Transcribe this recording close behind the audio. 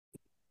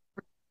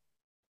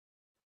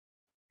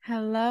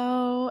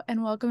Hello,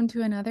 and welcome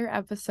to another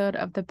episode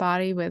of the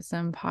Body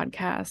Wisdom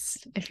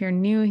Podcast. If you're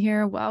new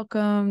here,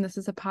 welcome. This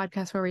is a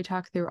podcast where we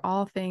talk through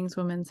all things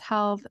women's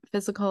health,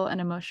 physical and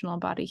emotional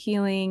body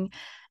healing,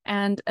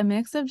 and a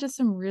mix of just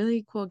some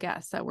really cool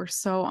guests that we're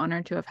so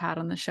honored to have had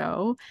on the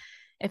show.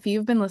 If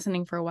you've been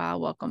listening for a while,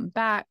 welcome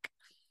back.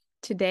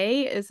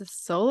 Today is a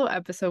solo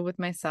episode with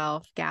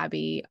myself,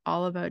 Gabby,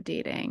 all about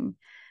dating.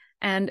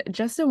 And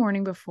just a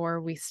warning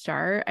before we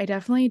start, I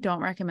definitely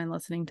don't recommend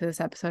listening to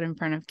this episode in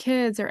front of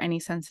kids or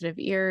any sensitive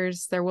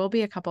ears. There will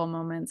be a couple of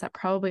moments that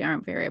probably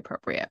aren't very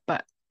appropriate,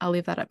 but I'll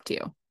leave that up to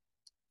you.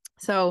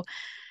 So,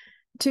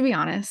 to be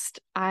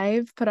honest,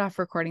 I've put off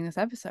recording this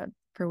episode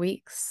for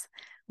weeks.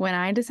 When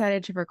I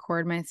decided to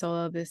record my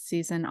solo this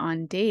season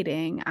on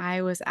dating,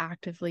 I was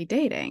actively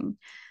dating,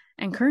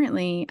 and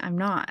currently I'm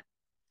not.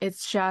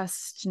 It's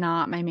just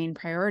not my main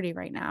priority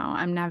right now.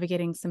 I'm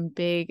navigating some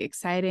big,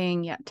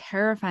 exciting, yet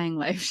terrifying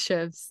life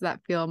shifts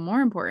that feel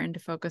more important to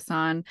focus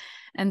on.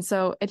 And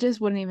so it just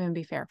wouldn't even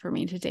be fair for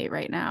me to date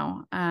right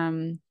now.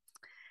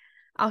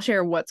 I'll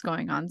share what's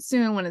going on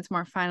soon when it's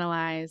more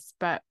finalized.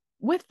 But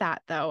with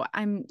that, though,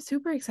 I'm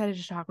super excited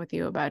to talk with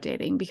you about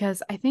dating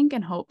because I think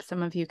and hope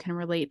some of you can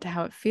relate to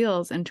how it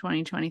feels in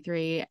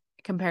 2023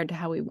 compared to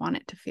how we want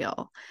it to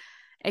feel.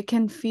 It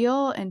can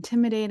feel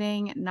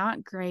intimidating,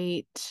 not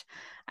great.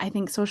 I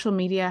think social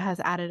media has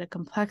added a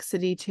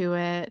complexity to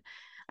it.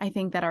 I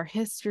think that our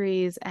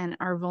histories and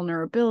our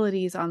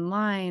vulnerabilities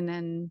online,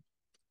 and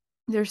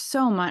there's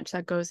so much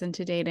that goes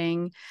into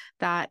dating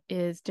that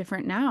is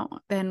different now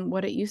than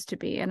what it used to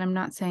be. And I'm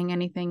not saying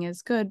anything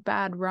is good,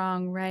 bad,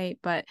 wrong, right,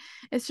 but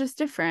it's just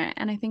different.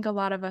 And I think a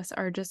lot of us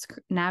are just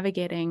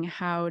navigating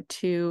how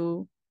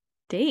to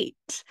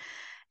date.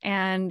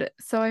 And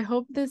so I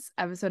hope this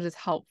episode is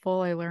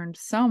helpful. I learned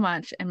so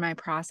much in my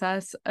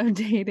process of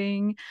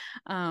dating.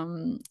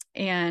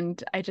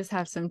 And I just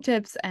have some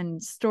tips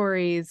and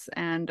stories,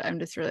 and I'm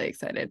just really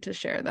excited to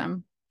share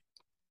them.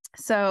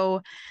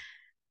 So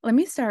let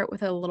me start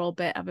with a little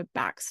bit of a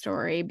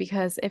backstory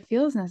because it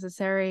feels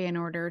necessary in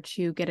order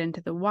to get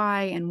into the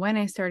why and when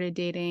I started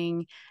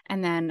dating.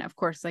 And then, of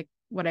course, like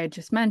what I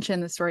just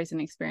mentioned, the stories and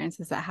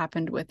experiences that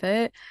happened with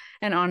it.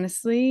 And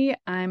honestly,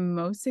 I'm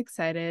most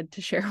excited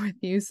to share with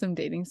you some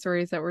dating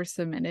stories that were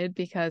submitted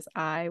because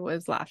I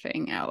was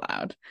laughing out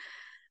loud.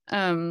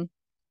 Um,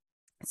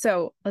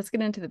 so let's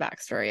get into the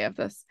backstory of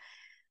this.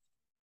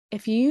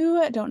 If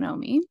you don't know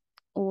me,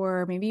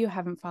 or maybe you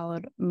haven't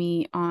followed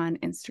me on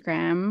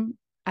Instagram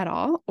at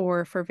all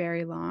or for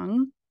very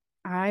long,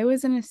 I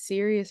was in a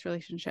serious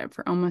relationship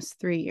for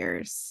almost 3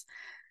 years,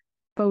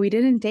 but we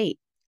didn't date.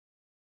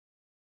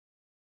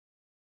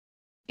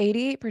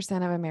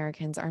 88% of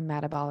Americans are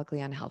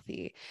metabolically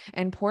unhealthy,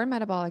 and poor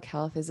metabolic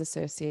health is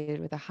associated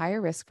with a higher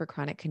risk for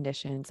chronic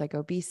conditions like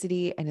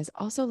obesity and is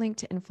also linked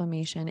to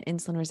inflammation,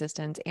 insulin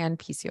resistance, and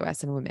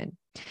PCOS in women.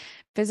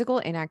 Physical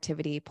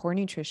inactivity, poor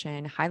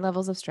nutrition, high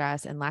levels of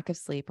stress, and lack of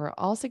sleep are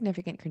all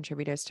significant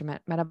contributors to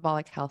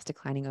metabolic health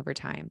declining over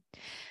time.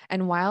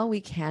 And while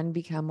we can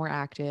become more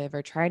active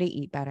or try to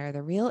eat better,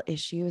 the real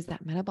issue is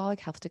that metabolic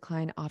health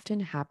decline often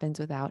happens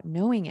without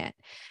knowing it.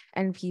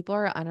 And people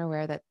are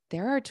unaware that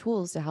there are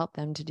tools to help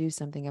them to do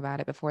something about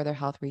it before their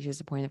health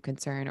reaches a point of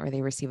concern or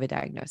they receive a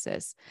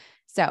diagnosis.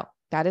 So,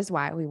 that is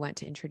why we want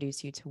to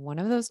introduce you to one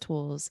of those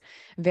tools.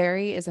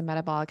 Veri is a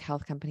metabolic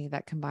health company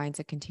that combines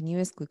a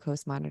continuous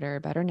glucose monitor,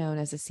 better known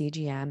as a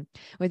CGM,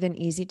 with an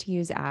easy to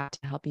use app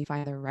to help you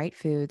find the right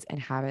foods and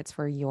habits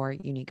for your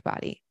unique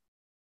body.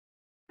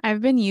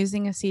 I've been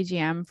using a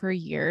CGM for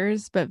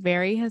years, but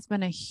Veri has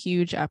been a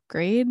huge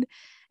upgrade.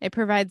 It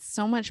provides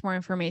so much more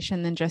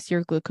information than just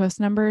your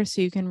glucose number,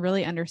 so you can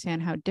really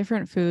understand how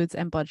different foods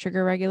and blood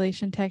sugar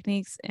regulation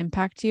techniques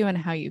impact you and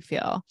how you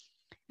feel.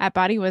 At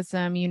Body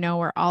Wisdom, you know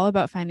we're all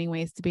about finding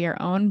ways to be our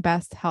own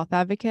best health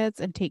advocates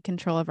and take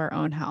control of our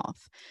own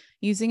health.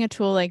 Using a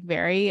tool like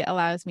Veri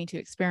allows me to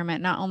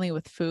experiment not only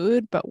with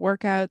food, but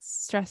workouts,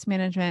 stress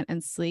management,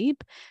 and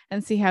sleep,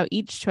 and see how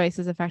each choice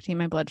is affecting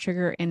my blood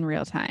sugar in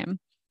real time.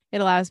 It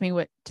allows me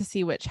to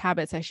see which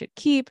habits I should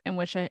keep and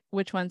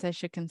which ones I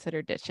should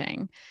consider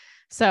ditching.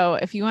 So,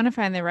 if you want to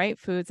find the right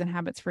foods and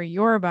habits for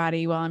your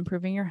body while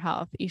improving your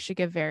health, you should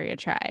give Veri a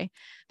try.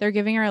 They're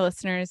giving our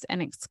listeners an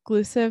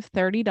exclusive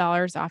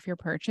 $30 off your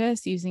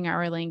purchase using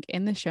our link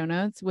in the show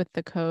notes with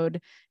the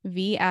code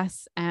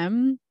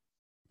VSM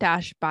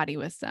Body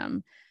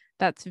Wisdom.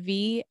 That's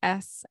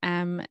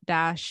VSM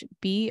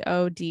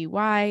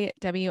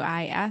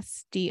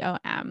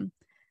BODYWISDOM.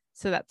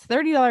 So that's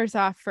 $30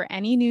 off for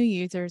any new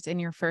users in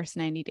your first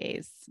 90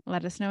 days.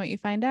 Let us know what you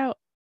find out.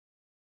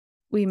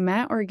 We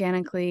met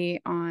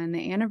organically on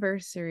the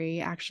anniversary,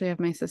 actually, of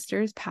my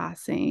sister's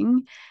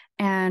passing,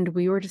 and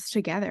we were just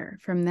together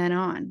from then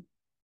on.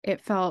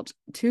 It felt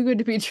too good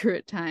to be true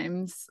at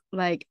times.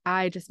 Like,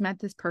 I just met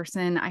this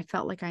person. I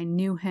felt like I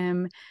knew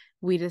him.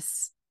 We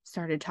just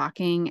started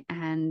talking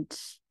and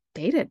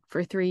dated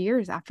for 3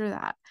 years after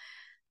that.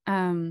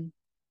 Um,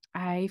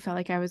 I felt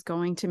like I was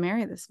going to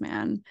marry this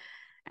man.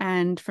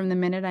 And from the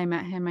minute I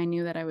met him, I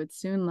knew that I would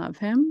soon love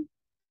him.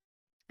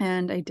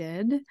 And I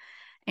did.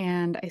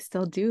 and I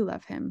still do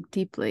love him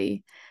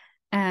deeply.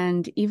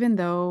 And even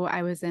though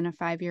I was in a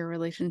 5-year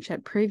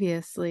relationship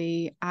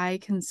previously, I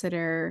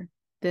consider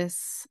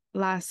this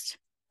last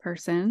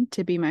person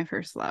to be my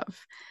first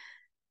love.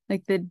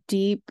 Like the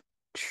deep,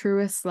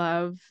 truest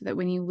love that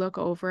when you look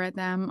over at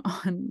them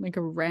on like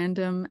a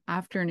random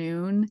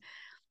afternoon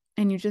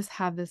and you just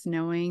have this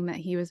knowing that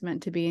he was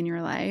meant to be in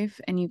your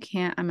life and you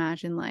can't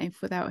imagine life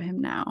without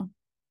him now.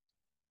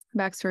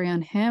 Backstory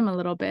on him a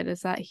little bit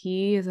is that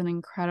he is an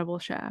incredible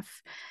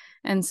chef.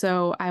 And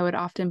so I would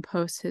often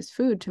post his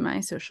food to my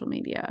social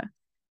media.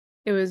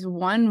 It was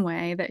one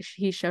way that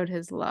he showed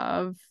his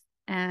love,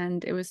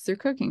 and it was through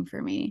cooking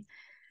for me.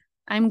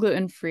 I'm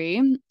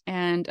gluten-free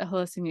and a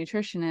holistic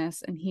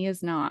nutritionist, and he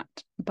is not,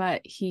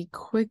 but he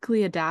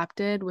quickly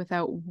adapted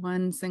without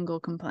one single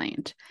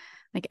complaint.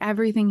 Like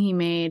everything he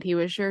made, he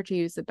was sure to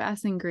use the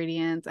best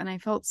ingredients, and I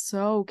felt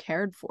so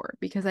cared for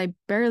because I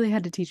barely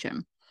had to teach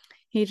him.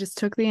 He just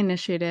took the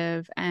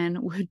initiative and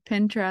would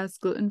Pinterest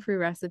gluten-free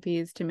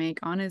recipes to make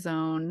on his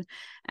own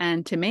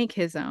and to make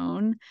his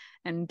own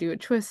and do a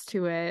twist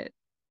to it,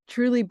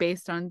 truly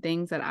based on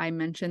things that I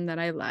mentioned that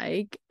I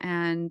like.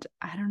 And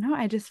I don't know,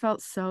 I just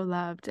felt so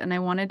loved. And I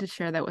wanted to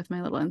share that with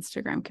my little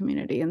Instagram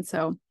community. And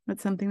so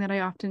that's something that I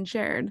often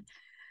shared.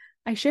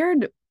 I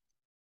shared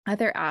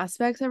other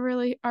aspects of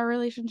really our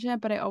relationship,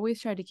 but I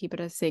always tried to keep it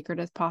as sacred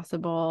as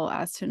possible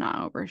as to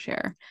not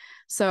overshare.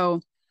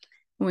 So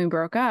when we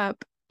broke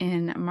up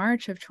in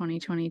March of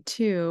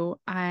 2022,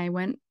 I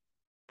went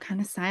kind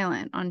of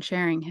silent on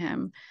sharing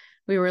him.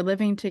 We were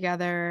living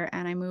together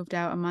and I moved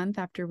out a month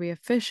after we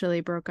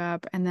officially broke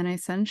up. And then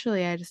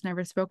essentially, I just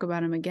never spoke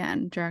about him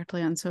again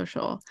directly on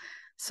social.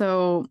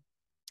 So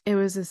it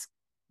was this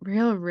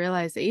real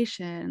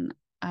realization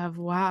of,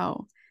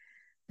 wow,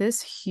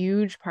 this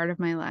huge part of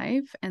my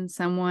life and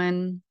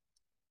someone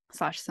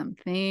slash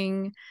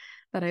something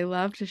that I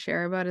love to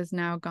share about is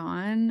now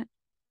gone.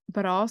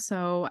 But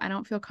also, I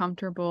don't feel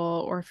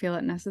comfortable or feel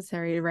it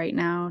necessary right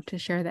now to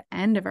share the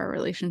end of our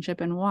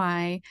relationship and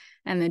why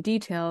and the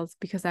details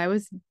because I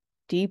was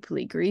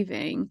deeply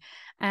grieving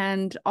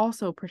and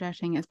also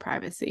protecting his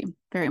privacy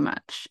very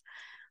much.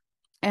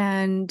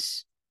 And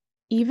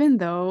even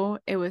though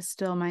it was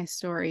still my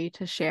story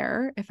to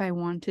share if I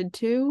wanted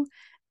to,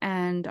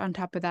 and on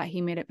top of that,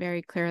 he made it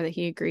very clear that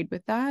he agreed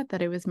with that,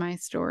 that it was my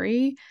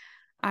story,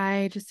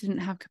 I just didn't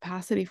have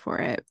capacity for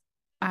it.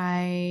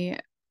 I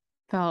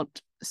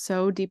felt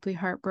so deeply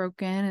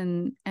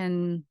heartbroken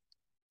and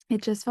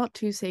it just felt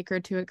too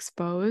sacred to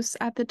expose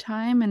at the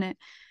time, and it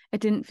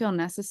didn't feel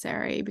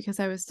necessary because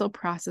I was still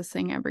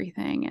processing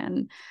everything.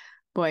 And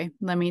boy,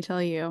 let me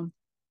tell you,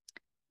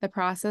 the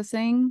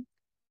processing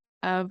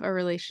of a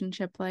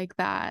relationship like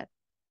that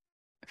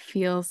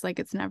feels like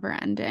it's never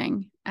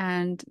ending,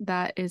 and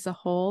that is a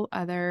whole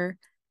other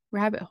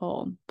rabbit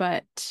hole.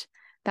 But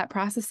that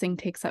processing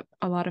takes up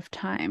a lot of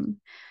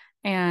time,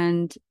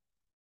 and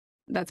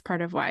that's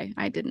part of why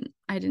I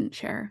didn't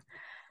share.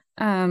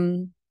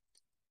 Um,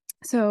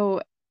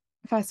 so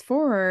fast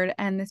forward,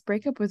 and this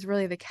breakup was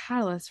really the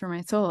catalyst for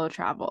my solo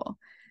travel.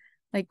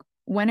 Like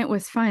when it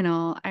was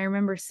final, I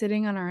remember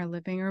sitting on our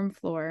living room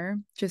floor,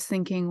 just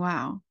thinking,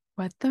 wow,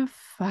 what the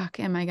fuck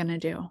am I gonna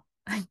do?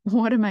 Like,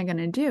 what am I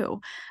gonna do?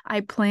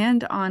 I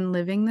planned on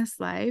living this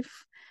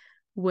life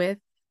with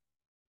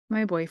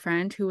my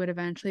boyfriend, who would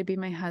eventually be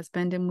my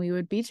husband, and we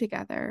would be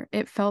together.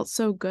 It felt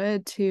so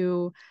good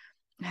to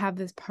have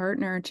this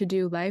partner to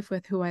do life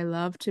with who I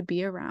love to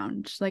be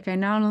around. Like I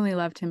not only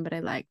loved him, but I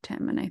liked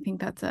him. And I think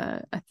that's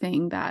a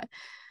thing that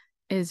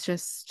is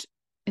just,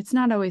 it's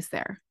not always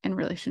there in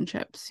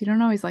relationships. You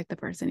don't always like the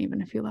person,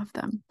 even if you love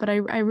them. But I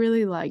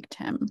really liked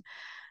him.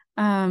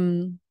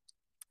 Um,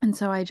 and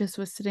so I just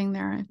was sitting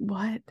there,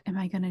 what am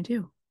I gonna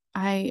do?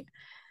 I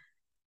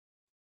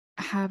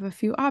have a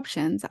few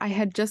options. I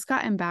had just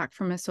gotten back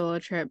from a solo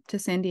trip to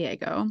San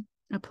Diego,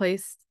 a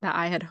place that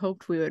I had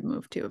hoped we would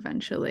move to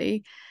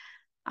eventually.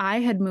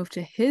 I had moved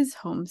to his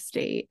home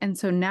state. And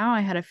so now I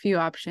had a few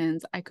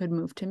options. I could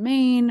move to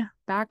Maine,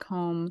 back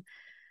home.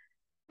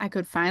 I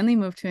could finally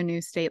move to a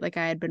new state like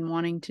I had been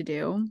wanting to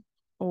do,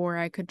 or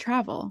I could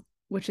travel,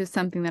 which is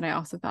something that I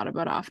also thought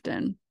about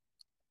often.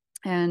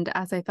 And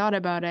as I thought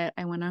about it,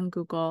 I went on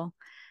Google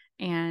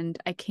and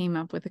I came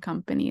up with a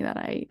company that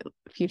I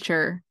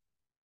future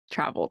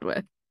traveled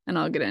with. And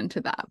I'll get into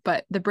that.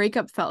 But the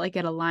breakup felt like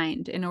it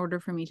aligned in order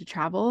for me to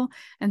travel.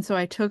 And so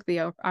I took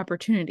the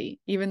opportunity,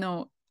 even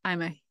though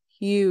I'm a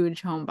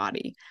huge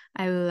homebody.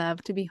 I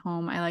love to be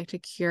home. I like to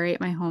curate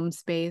my home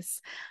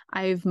space.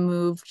 I've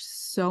moved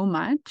so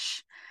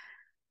much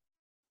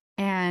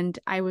and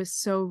I was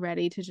so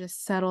ready to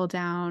just settle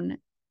down,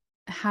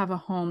 have a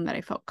home that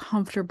I felt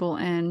comfortable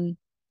in.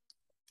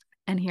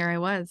 And here I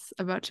was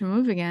about to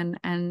move again,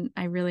 and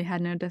I really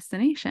had no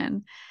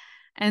destination.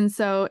 And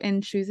so,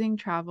 in choosing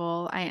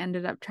travel, I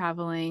ended up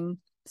traveling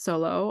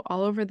solo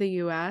all over the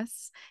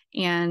US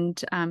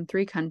and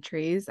 3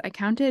 countries. I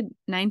counted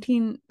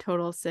 19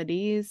 total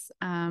cities.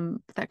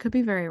 That could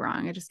be very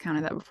wrong. I just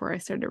counted that before I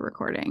started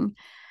recording.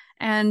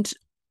 And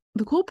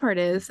the cool part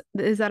is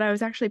that I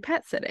was actually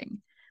pet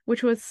sitting,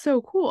 which was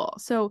so cool.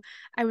 So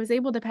I was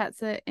able to pet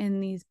sit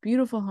in these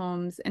beautiful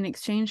homes in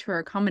exchange for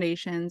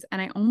accommodations,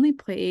 and I only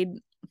paid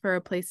for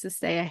a place to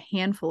stay a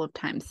handful of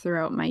times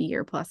throughout my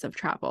year plus of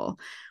travel,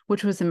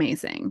 which was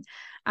amazing.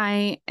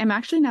 I am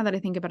actually, now that I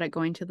think about it,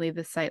 going to leave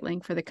the site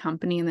link for the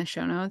company in the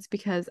show notes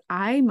because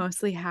I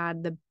mostly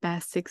had the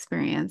best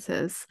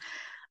experiences.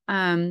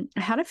 I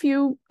had a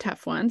few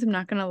tough ones, I'm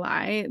not going to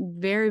lie,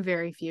 very,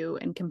 very few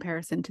in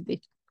comparison to the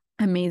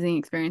amazing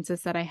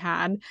experiences that I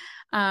had.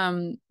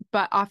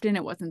 But often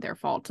it wasn't their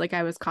fault. Like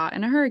I was caught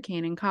in a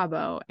hurricane in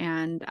Cabo,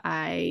 and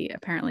I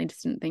apparently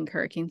just didn't think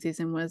hurricane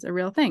season was a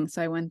real thing.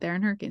 So I went there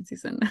in hurricane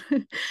season.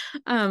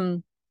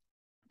 um,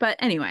 but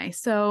anyway,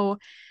 so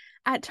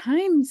at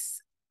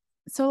times,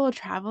 solo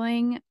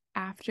traveling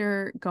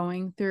after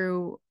going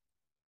through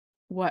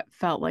what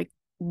felt like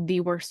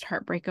the worst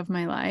heartbreak of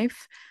my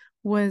life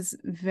was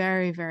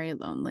very, very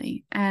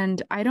lonely.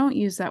 And I don't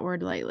use that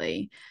word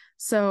lightly.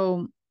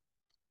 So,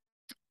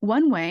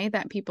 one way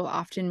that people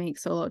often make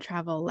solo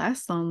travel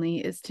less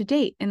lonely is to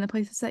date in the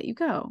places that you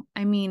go.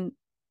 I mean,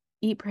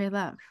 eat, pray,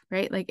 love,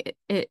 right? Like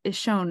it is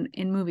shown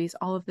in movies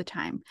all of the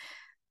time.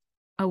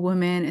 A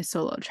woman is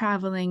solo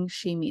traveling,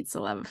 she meets the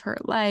love of her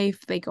life,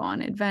 they go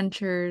on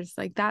adventures.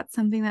 Like that's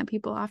something that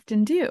people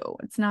often do.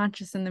 It's not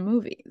just in the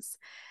movies.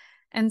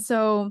 And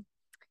so,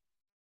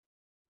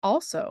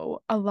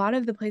 also, a lot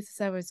of the places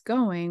I was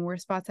going were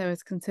spots I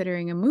was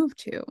considering a move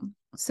to.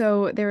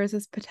 So there was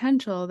this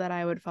potential that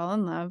I would fall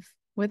in love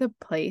with a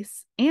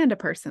place and a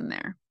person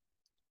there.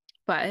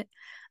 But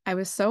I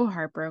was so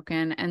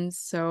heartbroken. And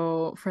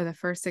so for the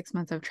first 6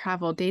 months of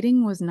travel,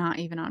 dating was not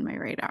even on my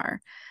radar.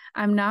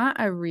 I'm not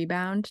a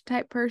rebound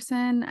type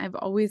person. I've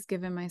always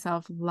given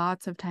myself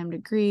lots of time to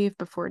grieve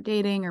before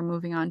dating or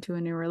moving on to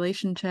a new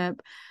relationship.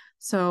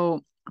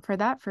 So for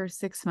that first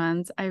 6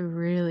 months, I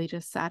really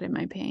just sat in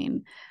my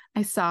pain.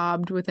 I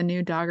sobbed with a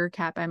new dog or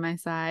cat by my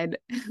side.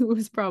 It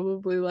was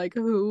probably like,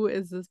 who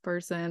is this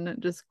person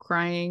just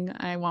crying?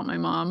 I want my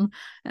mom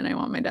and I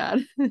want my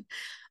dad.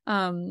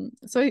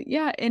 So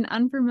yeah, in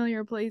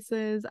unfamiliar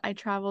places, I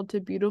traveled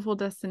to beautiful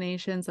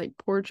destinations like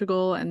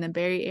Portugal and the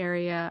Bay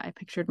Area. I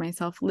pictured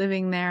myself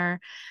living there.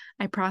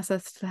 I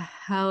processed the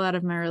hell out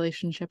of my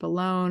relationship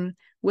alone,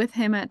 with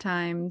him at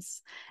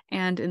times,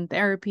 and in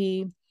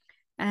therapy.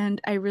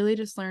 And I really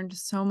just learned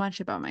so much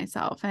about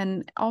myself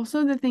and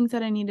also the things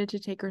that I needed to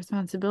take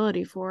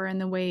responsibility for and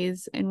the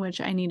ways in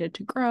which I needed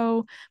to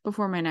grow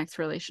before my next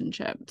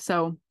relationship.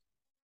 So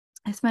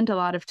I spent a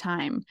lot of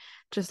time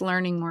just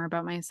learning more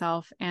about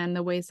myself and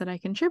the ways that I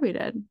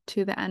contributed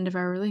to the end of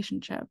our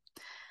relationship.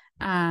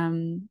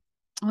 Um,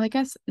 well, I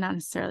guess not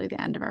necessarily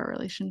the end of our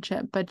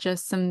relationship, but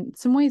just some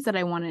ways that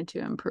I wanted to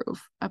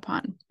improve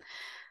upon.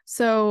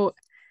 So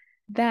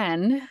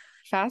then,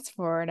 fast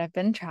forward, I've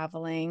been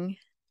traveling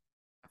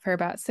for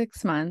about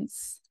 6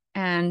 months,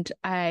 and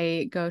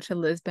I go to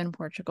Lisbon,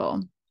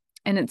 Portugal.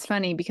 And it's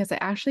funny because I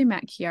actually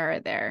met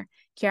Kiara there.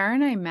 Kiara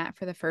and I met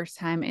for the first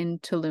time in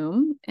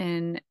Tulum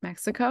in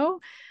Mexico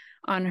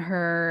on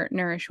her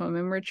Nourish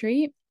Women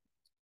retreat.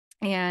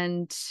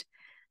 And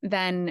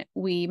then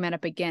we met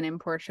up again in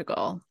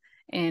Portugal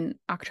in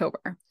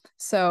October.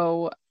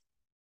 So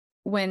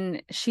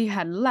when she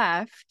had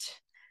left,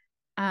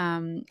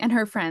 and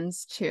her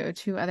friends too,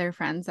 two other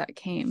friends that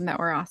came that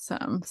were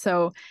awesome.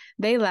 So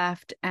they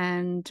left,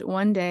 and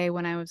one day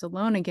when I was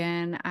alone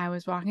again, I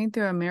was walking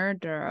through a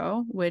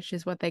miradoro, which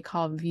is what they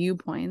call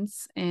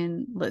viewpoints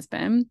in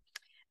Lisbon.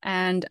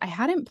 And I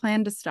hadn't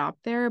planned to stop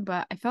there,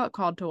 but I felt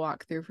called to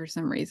walk through for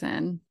some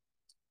reason.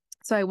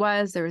 So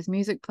there was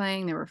music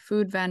playing, there were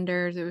food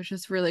vendors. It was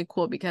just really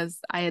cool because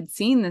I had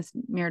seen this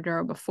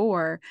Miradoro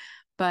before,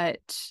 but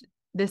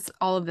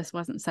all of this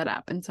wasn't set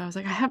up. And so I was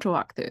like, I have to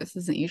walk through. This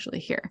isn't usually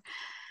here.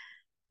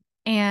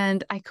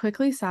 And I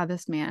quickly saw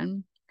this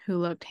man who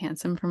looked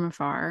handsome from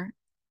afar.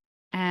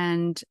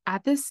 And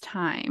at this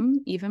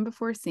time, even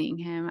before seeing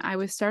him, I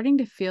was starting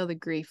to feel the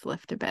grief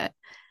lift a bit.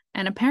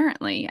 And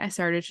apparently, I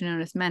started to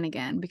notice men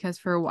again because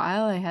for a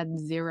while I had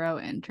zero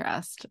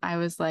interest. I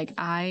was like,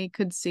 I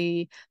could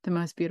see the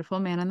most beautiful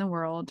man in the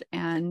world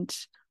and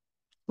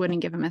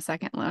wouldn't give him a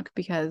second look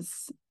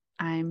because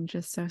I'm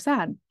just so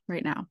sad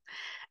right now.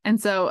 And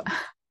so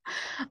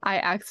I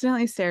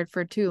accidentally stared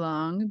for too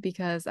long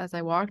because as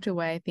I walked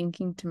away,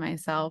 thinking to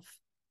myself,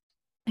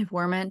 if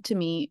we're meant to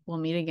meet, we'll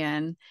meet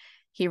again.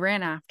 He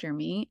ran after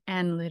me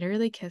and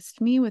literally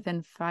kissed me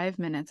within 5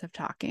 minutes of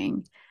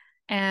talking.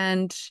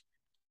 And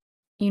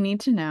you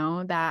need to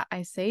know that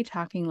I say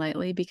talking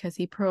lightly because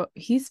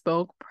he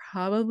spoke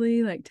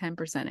probably like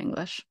 10%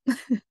 English.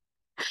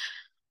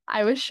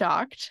 I was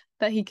shocked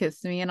that he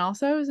kissed me, and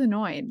also I was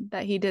annoyed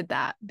that he did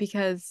that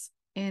because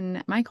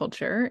in my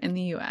culture in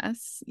the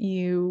US,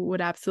 you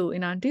would absolutely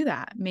not do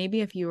that.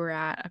 Maybe if you were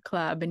at a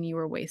club and you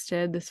were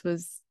wasted, this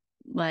was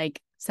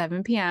like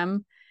 7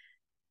 p.m.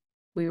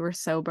 We were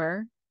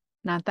sober.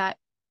 Not that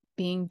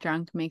being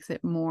drunk makes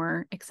it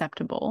more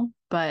acceptable,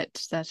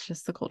 but that's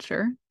just the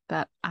culture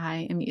that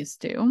I am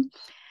used to.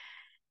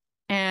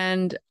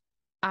 And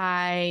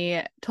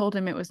I told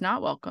him it was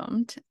not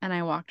welcomed and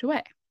I walked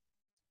away.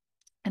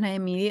 And I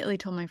immediately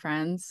told my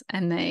friends,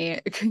 and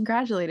they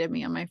congratulated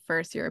me on my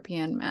first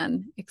European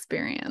men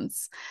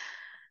experience.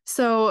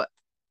 So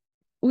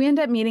we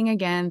ended up meeting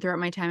again throughout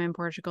my time in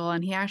Portugal,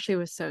 and he actually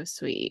was so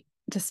sweet.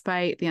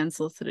 Despite the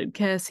unsolicited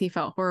kiss, he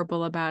felt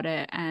horrible about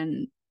it,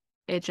 and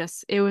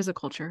it was a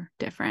culture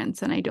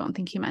difference, and I don't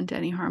think he meant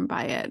any harm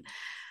by it.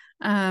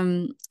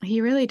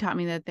 He really taught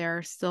me that there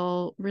are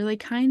still really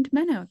kind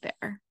men out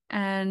there.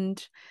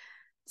 And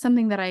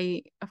something that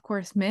I, of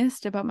course,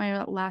 missed about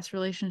my last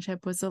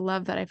relationship was the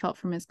love that I felt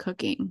from his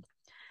cooking.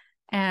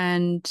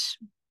 And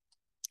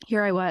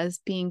here I was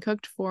being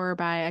cooked for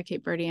by a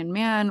Cape Verdean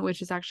man,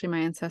 which is actually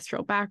my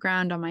ancestral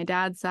background on my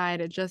dad's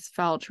side. It just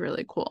felt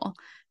really cool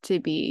to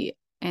be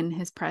in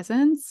his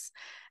presence.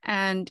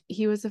 And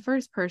he was the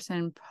first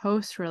person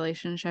post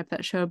relationship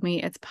that showed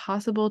me it's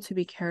possible to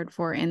be cared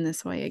for in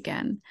this way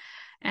again.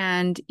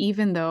 And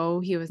even though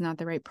he was not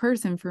the right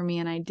person for me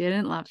and I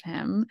didn't love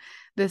him,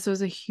 this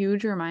was a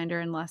huge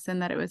reminder and lesson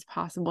that it was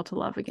possible to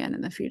love again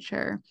in the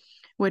future,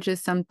 which is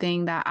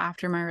something that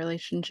after my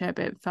relationship,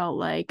 it felt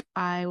like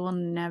I will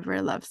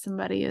never love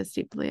somebody as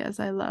deeply as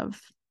I love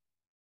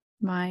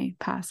my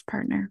past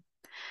partner.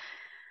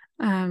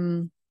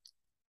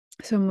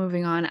 So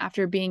moving on,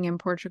 after being in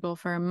Portugal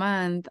for a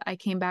month, I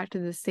came back to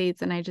the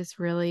States and I just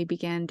really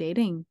began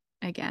dating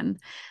again.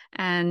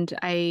 And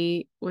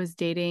I was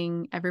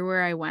dating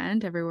everywhere I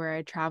went, everywhere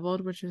I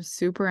traveled, which was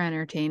super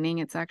entertaining.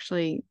 It's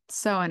actually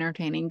so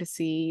entertaining to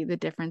see the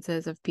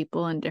differences of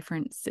people in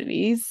different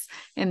cities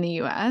in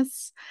the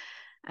US.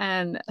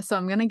 And so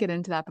I'm going to get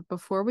into that. But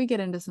before we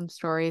get into some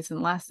stories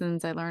and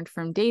lessons I learned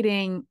from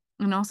dating,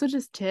 and also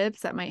just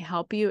tips that might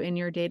help you in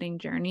your dating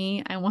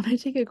journey, I want to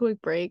take a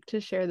quick break to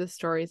share the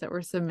stories that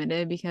were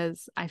submitted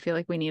because I feel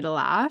like we need a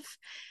laugh.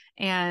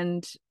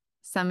 And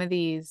some of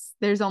these,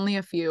 there's only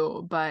a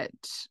few, but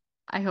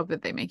I hope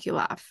that they make you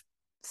laugh.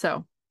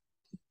 So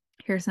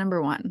here's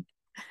number one.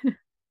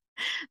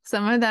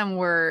 Some of them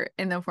were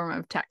in the form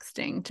of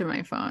texting to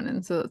my phone,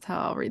 and so that's how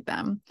I'll read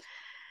them.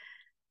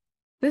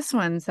 This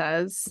one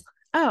says,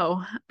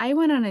 "Oh, I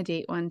went on a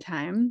date one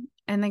time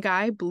and the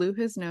guy blew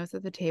his nose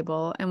at the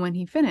table. And when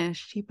he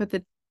finished, he put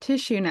the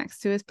tissue next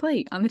to his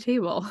plate on the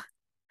table."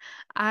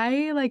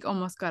 I like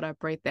almost got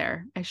up right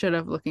there. I should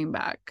have looking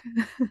back.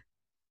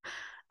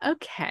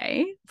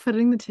 Okay,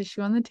 putting the tissue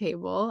on the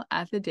table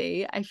at the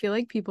date. I feel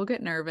like people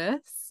get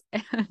nervous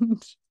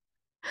and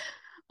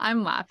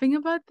I'm laughing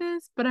about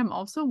this, but I'm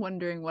also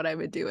wondering what I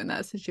would do in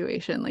that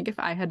situation. Like if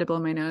I had to blow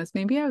my nose,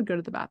 maybe I would go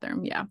to the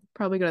bathroom. Yeah,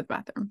 probably go to the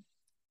bathroom.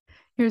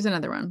 Here's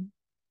another one.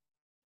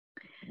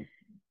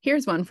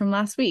 Here's one from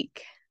last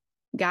week.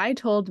 Guy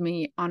told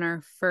me on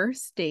our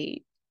first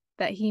date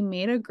that he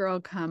made a girl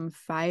come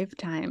 5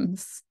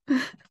 times.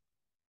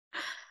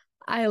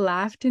 I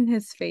laughed in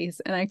his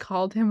face and I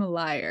called him a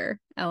liar,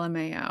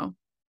 LMAO.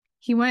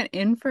 He went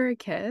in for a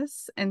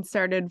kiss and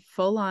started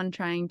full on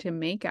trying to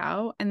make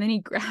out, and then he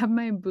grabbed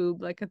my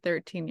boob like a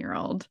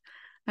 13-year-old.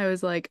 I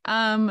was like,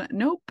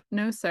 nope,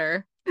 no,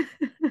 sir.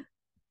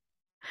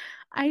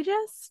 I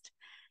just,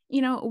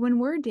 when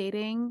we're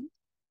dating,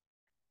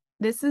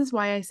 this is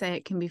why I say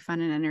it can be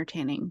fun and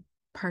entertaining,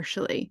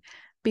 partially,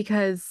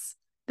 because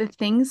the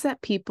things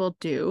that people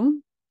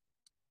do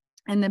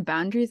and the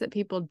boundaries that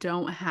people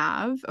don't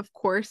have, of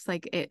course,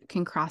 like it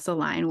can cross a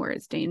line where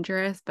it's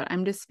dangerous, but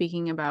I'm just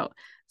speaking about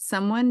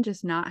someone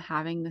just not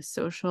having the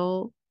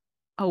social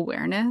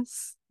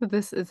awareness that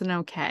this isn't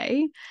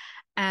okay.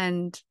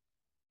 And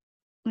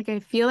like, I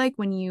feel like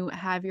when you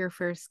have your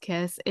first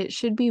kiss, it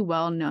should be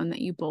well known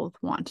that you both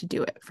want to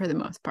do it for the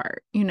most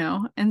part, you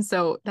know? And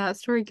so that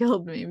story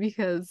killed me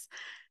because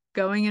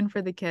going in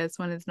for the kiss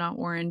when it's not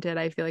warranted,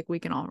 I feel like we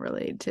can all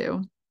relate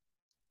to.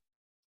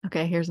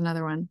 Okay, here's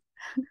another one.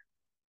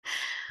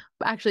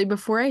 Actually,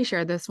 before I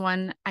share this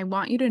one, I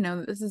want you to know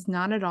that this is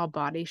not at all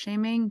body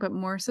shaming, but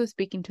more so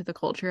speaking to the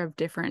culture of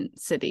different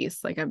cities,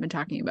 like I've been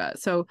talking about.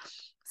 So,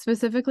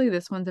 specifically,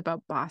 this one's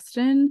about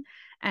Boston.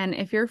 And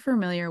if you're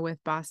familiar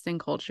with Boston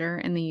culture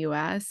in the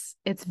US,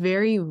 it's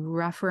very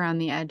rough around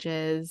the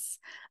edges,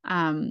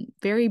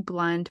 very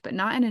blunt, but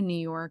not in a New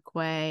York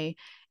way.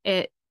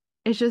 It's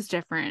just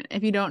different.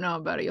 If you don't know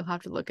about it, you'll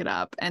have to look it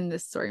up. And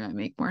this story might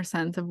make more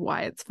sense of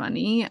why it's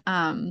funny.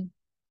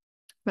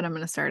 But I'm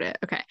going to start it.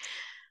 Okay.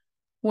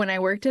 When I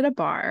worked at a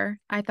bar,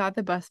 I thought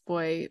the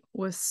busboy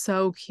was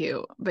so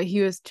cute, but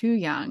he was too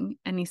young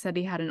and he said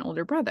he had an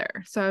older brother.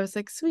 So I was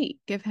like, sweet,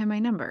 give him my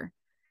number.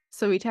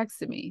 So he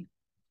texted me.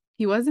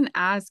 He wasn't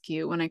as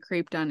cute when I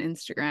creeped on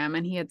Instagram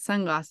and he had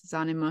sunglasses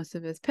on in most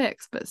of his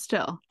pics, but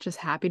still, just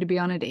happy to be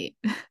on a date.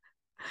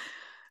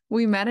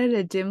 We met at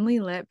a dimly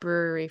lit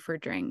brewery for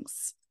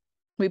drinks.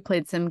 We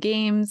played some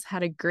games,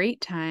 had a great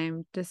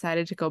time,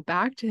 decided to go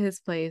back to his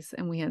place,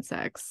 and we had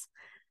sex.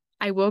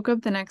 I woke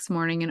up the next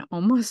morning and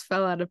almost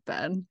fell out of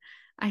bed.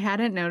 I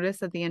hadn't noticed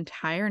that the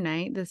entire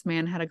night this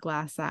man had a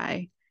glass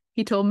eye.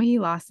 He told me he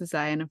lost his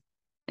eye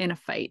in a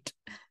fight.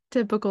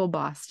 Typical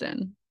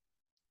Boston.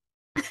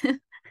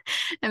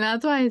 And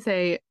that's why I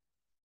say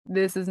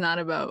this is not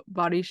about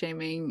body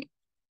shaming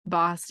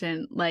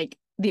Boston. Like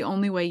the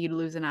only way you'd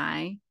lose an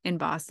eye in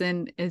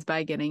Boston is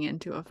by getting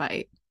into a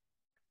fight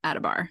at a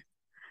bar.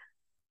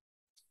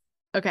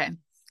 Okay,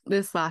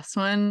 this last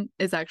one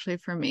is actually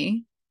for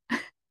me.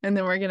 And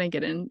then we're gonna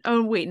get in.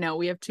 Oh, wait, no,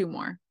 we have two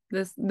more.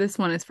 This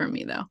one is for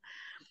me though.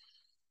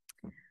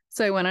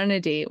 So I went on a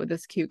date with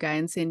this cute guy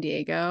in San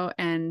Diego,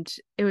 and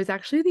it was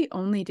actually the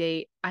only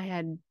date I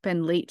had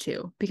been late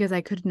to because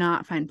I could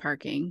not find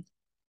parking.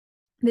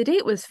 The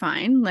date was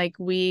fine. Like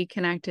we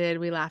connected,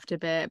 we laughed a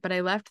bit, but I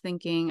left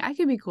thinking I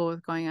could be cool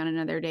with going on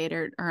another date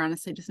or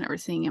honestly just never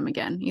seeing him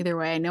again. Either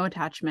way, no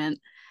attachment.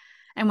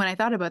 And when I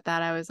thought about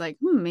that, I was like,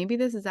 maybe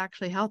this is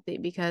actually healthy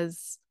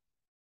because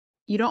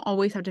you don't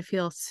always have to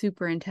feel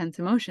super intense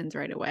emotions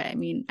right away. I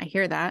mean, I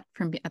hear that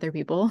from other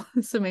people.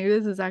 So maybe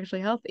this is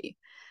actually healthy.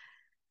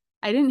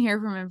 I didn't hear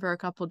from him for a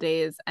couple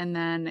days, and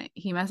then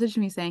he messaged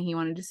me saying he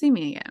wanted to see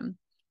me again.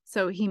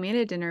 So he made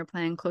a dinner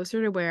plan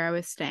closer to where I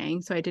was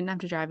staying, so I didn't have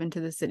to drive into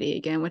the city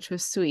again, which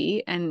was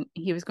sweet, and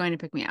he was going to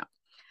pick me up.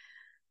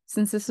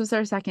 Since this was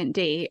our second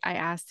date, I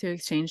asked to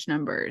exchange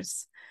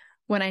numbers.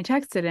 When I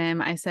texted him,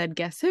 I said,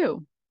 "Guess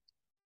who?"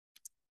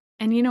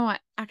 And you know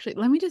what? Actually,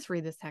 let me just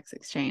read this text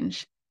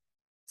exchange.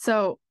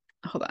 So,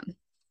 hold on. I'm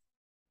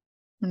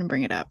going to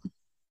bring it up.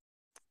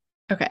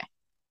 Okay.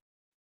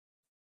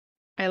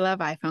 I love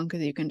iPhone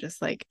because you can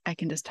just I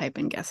can just type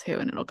in guess who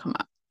and it'll come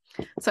up.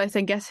 So I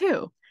said, "Guess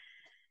who?"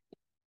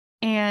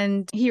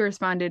 And he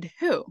responded,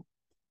 "Who?"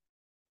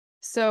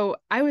 So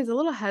I was a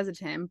little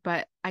hesitant,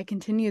 but I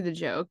continued the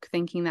joke,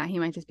 thinking that he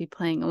might just be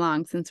playing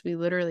along since we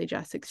literally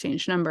just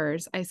exchanged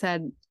numbers. I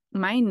said,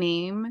 "My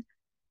name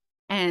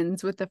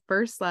ends with the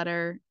first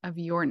letter of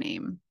your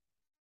name."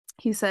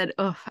 He said,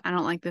 "Oh, I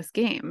don't like this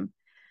game."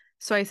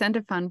 So I sent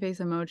a fun face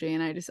emoji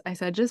and I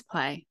said, "Just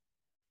play."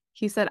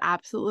 He said,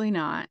 "Absolutely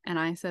not." And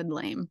I said,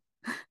 "Lame."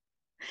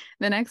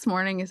 The next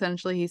morning,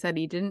 essentially, he said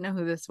he didn't know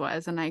who this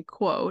was. And I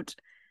quote,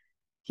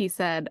 he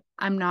said,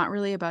 "I'm not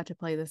really about to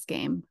play this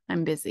game.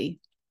 I'm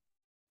busy."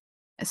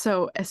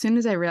 So as soon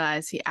as I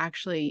realized he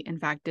actually, in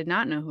fact, did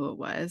not know who it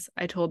was,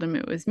 I told him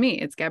it was me.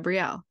 It's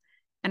Gabrielle.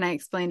 And I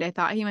explained I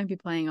thought he might be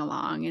playing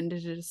along and to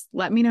just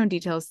let me know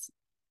details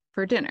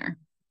for dinner.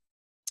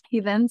 He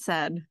then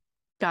said,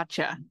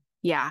 "Gotcha.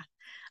 Yeah,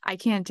 I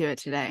can't do it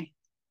today."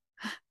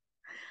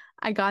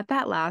 I got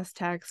that last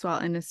text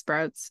while in a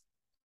Sprouts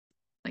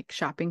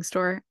shopping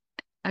store,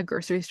 a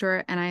grocery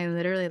store, and I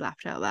literally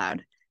laughed out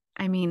loud.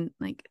 I mean,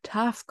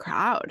 tough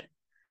crowd.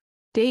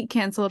 Date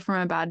canceled from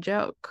a bad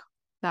joke.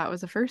 That was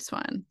the first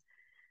one.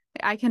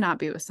 I cannot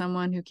be with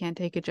someone who can't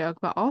take a joke,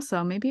 but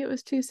also maybe it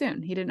was too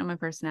soon. He didn't know my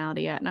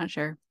personality yet, not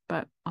sure,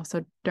 but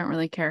also don't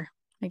really care,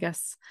 I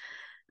guess.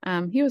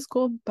 He was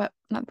cool, but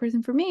not the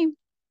person for me.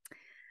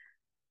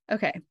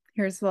 Okay,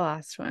 here's the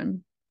last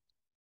one.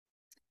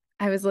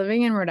 I was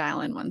living in Rhode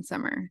Island one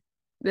summer.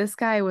 This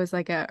guy was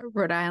like a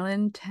Rhode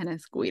Island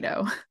tennis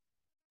Guido.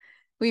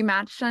 We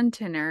matched on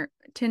Tinder,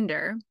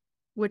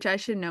 which I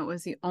should note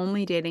was the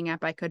only dating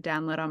app I could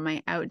download on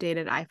my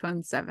outdated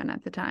iPhone 7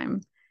 at the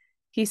time.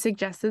 He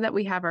suggested that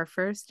we have our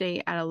first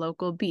date at a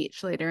local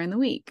beach later in the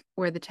week,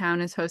 where the town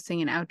is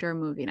hosting an outdoor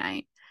movie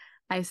night.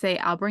 I say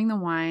I'll bring the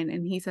wine,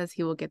 and he says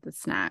he will get the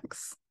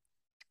snacks.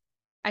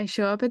 I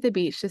show up at the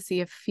beach to see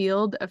a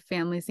field of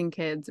families and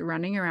kids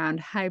running around,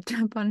 hyped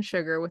up on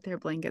sugar with their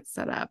blankets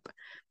set up.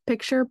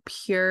 Picture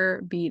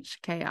pure beach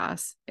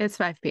chaos. It's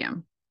 5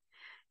 p.m.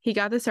 He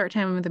got the start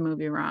time of the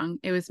movie wrong.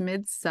 It was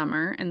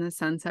midsummer and the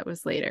sunset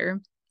was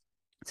later.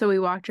 So we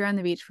walked around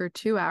the beach for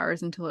 2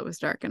 hours until it was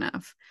dark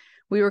enough.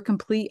 We were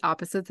complete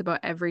opposites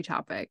about every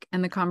topic,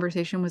 and the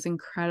conversation was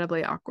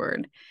incredibly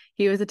awkward.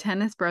 He was a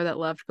tennis bro that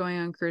loved going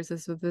on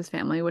cruises with his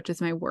family, which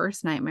is my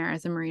worst nightmare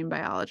as a marine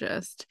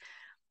biologist.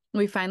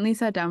 We finally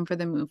sat down for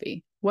the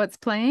movie. What's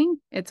playing?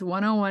 It's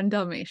 101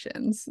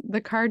 Dalmatians, the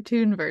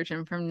cartoon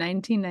version from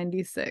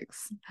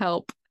 1996.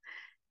 Help.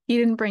 He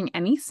didn't bring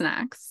any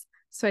snacks,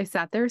 so I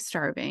sat there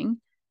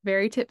starving,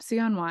 very tipsy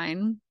on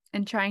wine,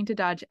 and trying to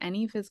dodge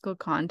any physical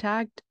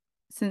contact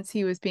since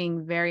he was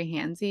being very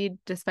handsy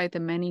despite the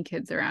many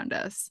kids around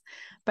us.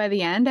 By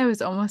the end, I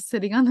was almost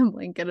sitting on the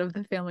blanket of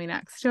the family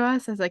next to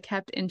us as I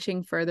kept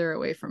inching further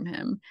away from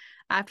him.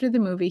 After the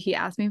movie, he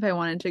asked me if I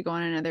wanted to go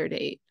on another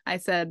date. I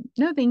said,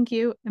 "No, thank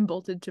you," and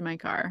bolted to my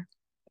car.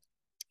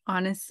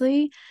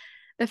 Honestly,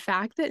 the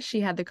fact that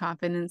she had the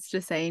confidence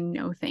to say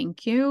no,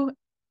 thank you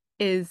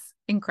is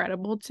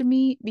incredible to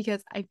me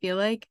because I feel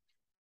like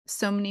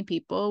so many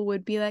people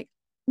would be like,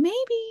 maybe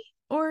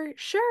or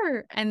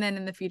sure, and then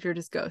in the future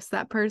just ghost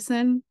that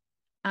person.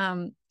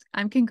 I'm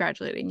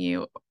congratulating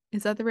you.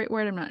 Is that the right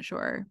word? I'm not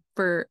sure.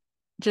 For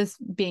just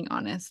being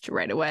honest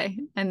right away.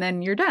 And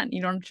then you're done.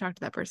 You don't have to talk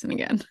to that person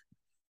again.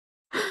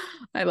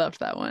 I loved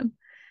that one.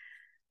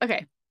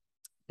 Okay.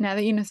 Now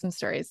that you know some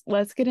stories,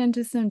 let's get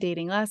into some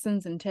dating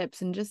lessons and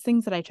tips and just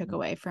things that I took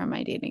away from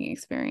my dating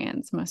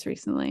experience most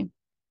recently.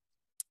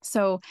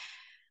 So,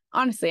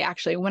 honestly,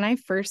 actually, when I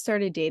first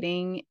started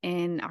dating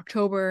in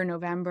October,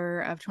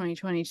 November of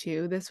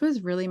 2022, this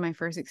was really my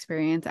first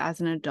experience as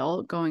an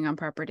adult going on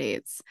proper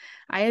dates.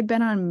 I had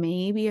been on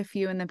maybe a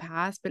few in the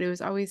past, but it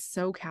was always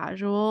so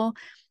casual.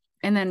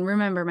 And then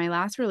remember, my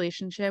last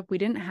relationship, we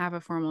didn't have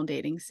a formal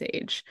dating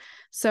stage.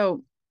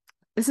 So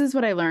this is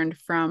what I learned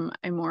from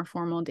a more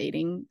formal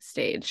dating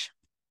stage.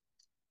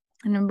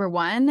 Number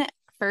one,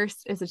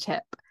 first is a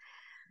tip.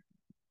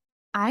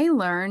 I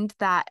learned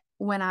that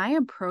when I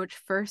approach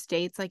first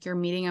dates like you're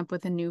meeting up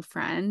with a new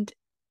friend,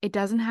 it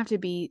doesn't have to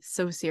be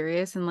so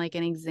serious and like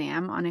an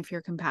exam on if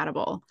you're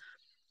compatible.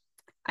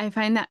 I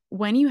find that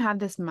when you have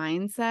this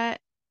mindset,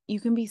 you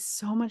can be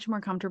so much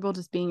more comfortable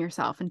just being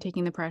yourself and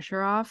taking the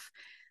pressure off.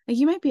 Like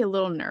you might be a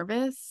little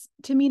nervous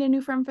to meet a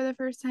new friend for the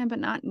first time, but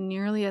not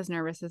nearly as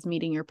nervous as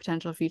meeting your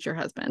potential future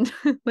husband.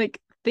 Like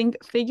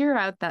figure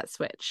out that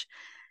switch.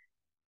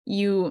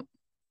 You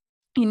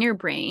in your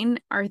brain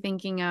are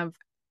thinking of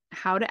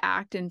how to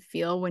act and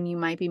feel when you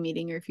might be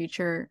meeting your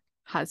future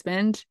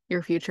husband,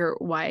 your future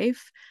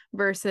wife,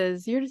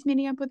 versus you're just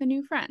meeting up with a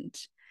new friend.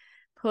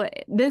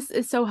 This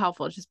is so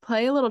helpful. Just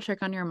play a little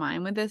trick on your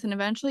mind with this, and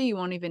eventually you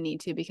won't even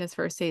need to because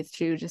first dates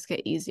too just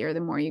get easier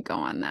the more you go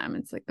on them.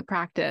 It's like the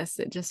practice,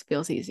 it just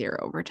feels easier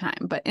over time.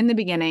 But in the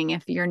beginning,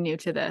 if you're new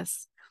to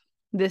this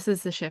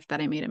is the shift that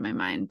I made in my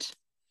mind.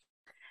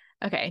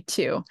 Okay,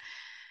 two,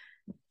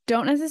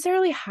 don't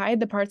necessarily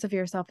hide the parts of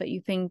yourself that you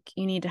think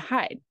you need to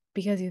hide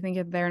because you think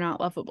they're not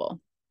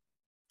lovable.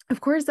 Of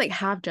course, like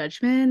have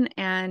judgment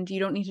and you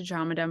don't need to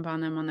drama dump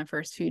on them on the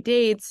first few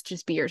dates.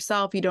 Just be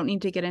yourself. You don't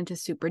need to get into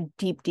super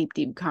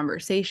deep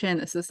conversation.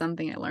 This is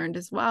something I learned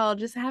as well.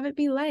 Just have it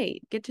be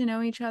light. Get to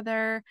know each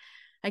other.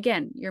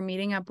 Again, you're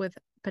meeting up with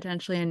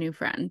potentially a new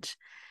friend.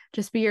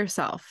 Just be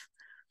yourself.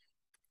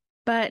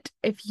 But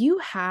if you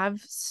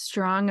have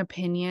strong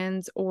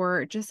opinions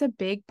or just a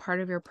big part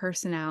of your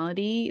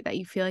personality that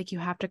you feel like you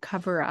have to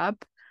cover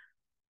up,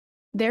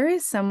 there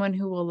is someone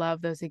who will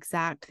love those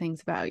exact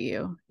things about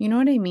you. You know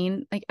what I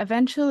mean? Like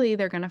eventually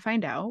they're going to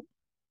find out.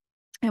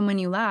 And when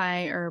you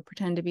lie or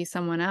pretend to be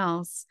someone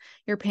else,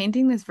 you're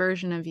painting this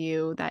version of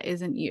you that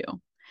isn't you.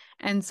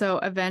 And so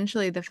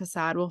eventually the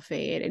facade will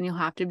fade and you'll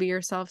have to be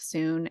yourself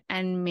soon.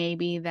 And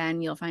maybe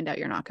then you'll find out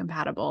you're not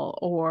compatible,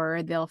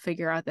 or they'll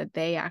figure out that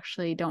they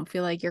actually don't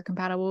feel like you're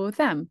compatible with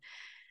them.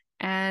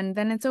 And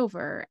then it's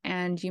over.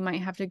 And you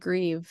might have to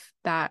grieve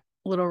that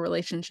little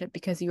relationship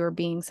because you are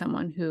being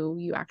someone who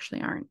you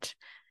actually aren't.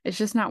 It's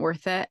just not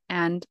worth it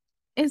and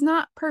is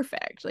not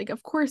perfect. Like,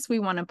 of course, we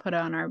want to put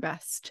on our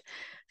best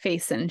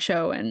face and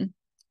show and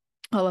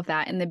all of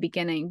that in the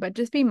beginning, but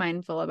just be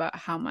mindful about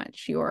how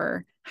much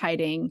you're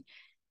hiding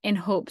in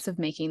hopes of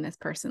making this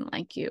person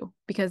like you,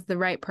 because the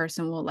right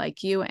person will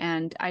like you.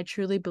 And I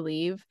truly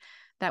believe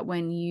that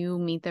when you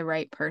meet the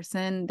right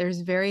person,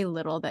 there's very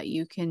little that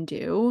you can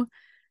do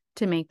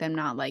to make them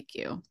not like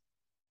you.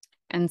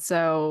 And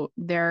so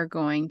they're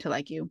going to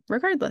like you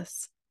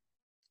regardless.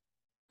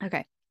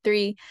 Okay.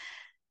 Three,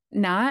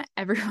 not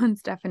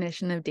everyone's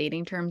definition of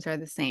dating terms are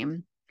the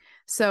same.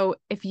 So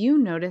if you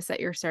notice that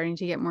you're starting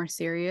to get more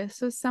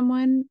serious with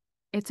someone,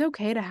 it's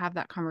okay to have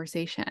that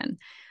conversation.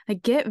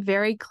 Like get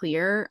very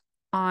clear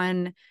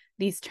on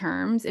these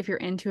terms if you're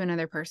into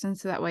another person,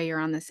 so that way you're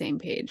on the same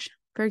page.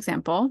 For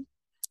example,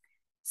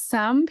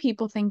 some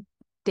people think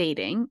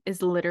dating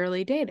is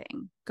literally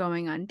dating,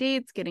 going on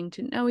dates, getting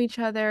to know each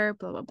other,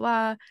 blah, blah,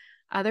 blah.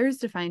 Others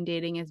define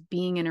dating as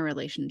being in a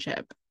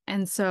relationship.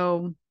 And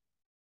so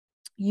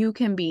you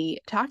can be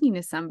talking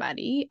to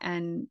somebody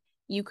and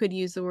you could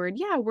use the word,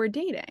 yeah, we're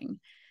dating.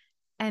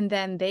 And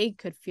then they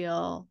could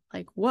feel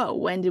like, whoa,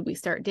 when did we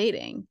start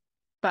dating?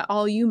 But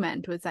all you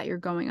meant was that you're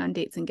going on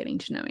dates and getting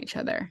to know each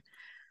other.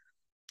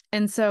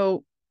 And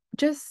so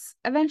just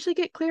eventually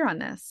get clear on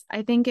this.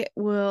 I think it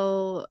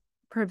will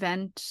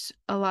prevent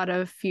a lot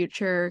of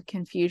future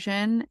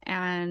confusion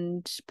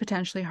and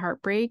potentially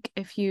heartbreak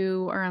if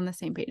you are on the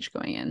same page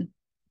going in.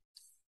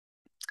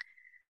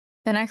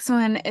 The next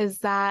one is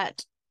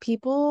that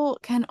people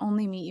can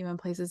only meet you in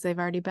places they've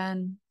already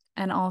been.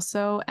 And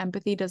also,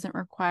 empathy doesn't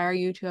require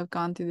you to have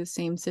gone through the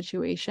same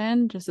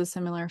situation, just a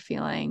similar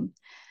feeling.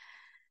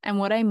 And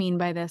what I mean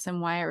by this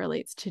and why it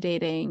relates to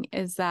dating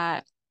is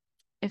that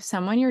if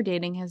someone you're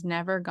dating has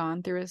never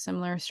gone through a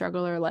similar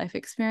struggle or life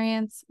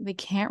experience, they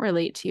can't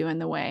relate to you in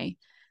the way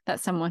that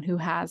someone who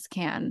has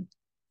can.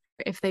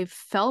 If they've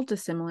felt a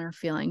similar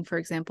feeling, for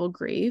example,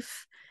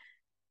 grief,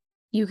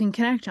 you can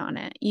connect on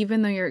it,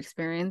 even though your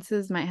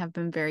experiences might have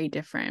been very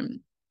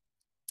different.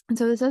 And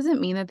so this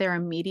doesn't mean that they're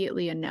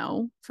immediately a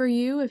no for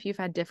you if you've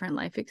had different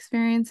life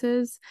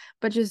experiences,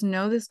 but just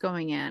know this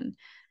going in.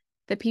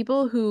 The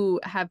people who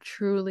have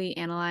truly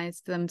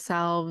analyzed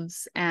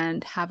themselves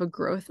and have a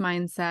growth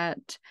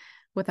mindset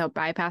without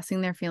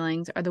bypassing their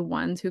feelings are the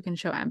ones who can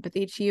show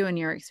empathy to you and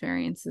your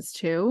experiences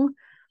too.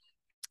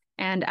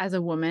 And as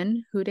a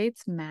woman who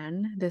dates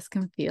men, this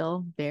can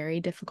feel very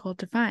difficult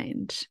to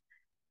find.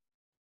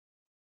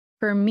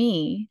 For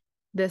me,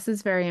 this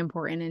is very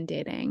important in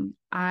dating.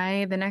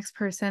 The next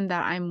person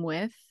that I'm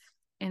with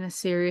in a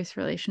serious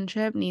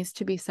relationship needs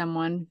to be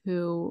someone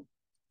who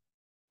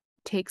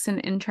takes an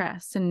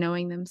interest in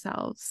knowing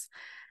themselves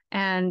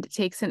and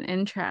takes an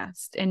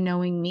interest in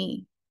knowing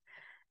me.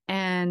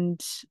 And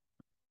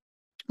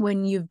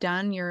when you've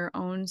done your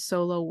own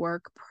solo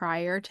work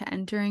prior to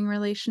entering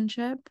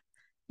relationship,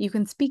 you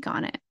can speak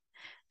on it.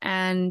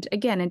 And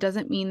again, it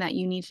doesn't mean that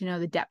you need to know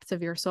the depths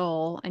of your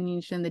soul and you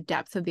need to know the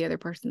depths of the other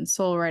person's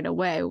soul right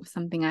away.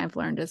 Something I've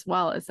learned as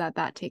well is that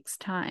that takes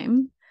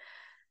time.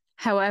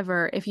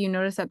 However, if you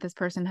notice that this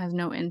person has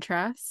no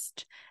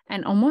interest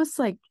and almost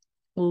like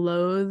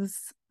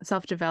loathes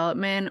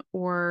self-development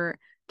or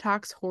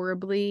talks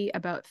horribly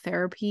about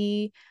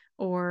therapy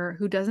or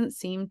who doesn't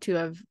seem to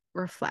have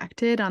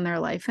reflected on their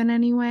life in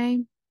any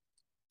way,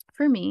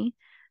 for me,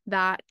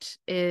 that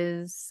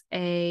is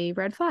a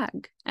red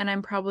flag. And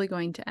I'm probably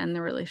going to end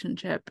the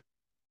relationship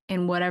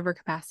in whatever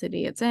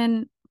capacity it's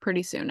in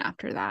pretty soon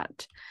after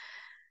that.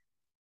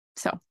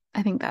 So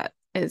I think that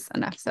is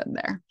enough said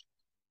there.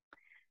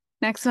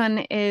 Next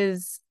one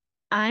is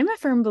I'm a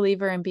firm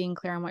believer in being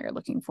clear on what you're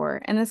looking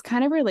for. And this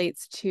kind of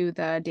relates to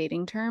the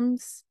dating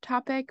terms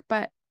topic,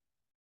 but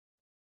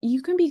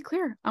you can be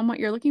clear on what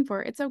you're looking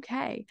for. It's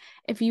okay.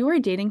 If you are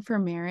dating for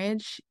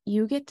marriage,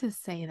 you get to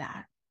say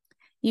that.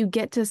 You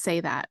get to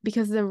say that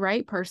because the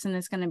right person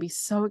is going to be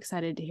so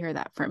excited to hear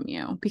that from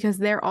you because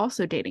they're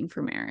also dating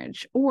for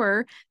marriage.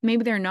 Or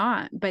maybe they're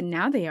not, but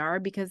now they are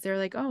because they're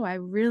like, oh, I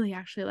really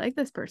actually like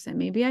this person.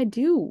 Maybe I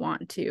do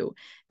want to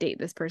date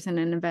this person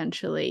and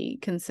eventually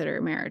consider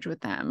marriage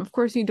with them. Of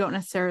course, you don't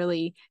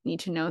necessarily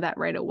need to know that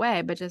right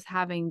away, but just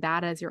having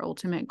that as your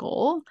ultimate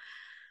goal.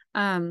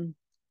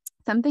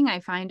 Something I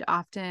find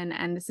often,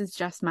 and this is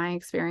just my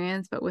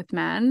experience, but with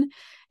men,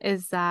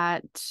 is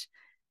that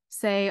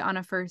say on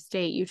a first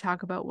date, you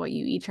talk about what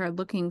you each are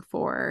looking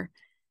for.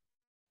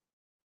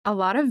 A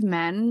lot of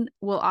men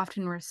will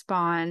often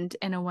respond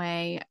in a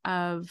way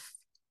of,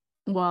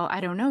 well, I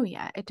don't know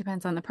yet. It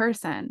depends on the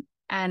person.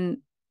 And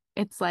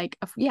it's like,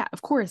 yeah,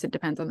 of course it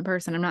depends on the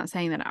person. I'm not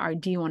saying that,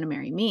 do you want to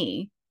marry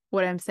me?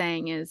 What I'm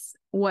saying is,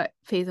 what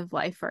phase of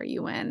life are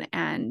you in?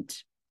 And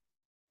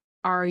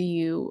are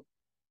you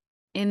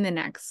in the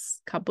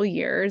next couple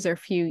years or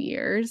few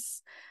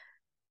years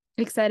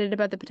excited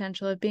about the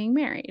potential of being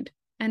married?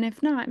 And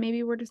if not,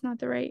 maybe we're just not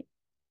the right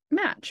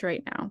match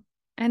right now.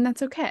 And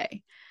that's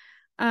okay.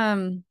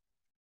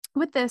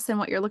 With this and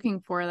what you're looking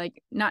for,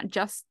 like not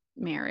just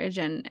marriage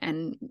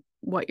and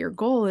what your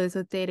goal is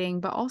with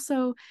dating, but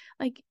also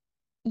like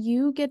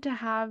you get to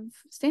have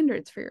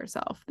standards for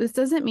yourself. This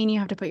doesn't mean you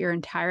have to put your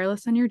entire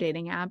list on your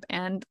dating app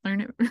and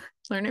learn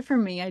it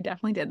from me. I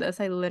definitely did this.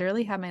 I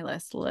literally have my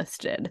list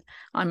listed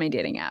on my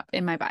dating app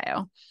in my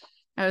bio.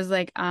 I was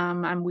like,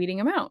 I'm weeding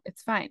them out.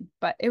 It's fine.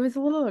 But it was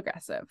a little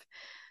aggressive.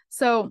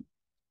 So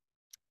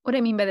what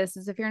I mean by this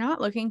is if you're not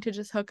looking to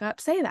just hook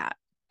up, say that.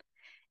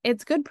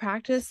 It's good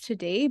practice to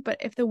date, but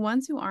if the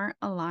ones who aren't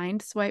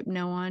aligned swipe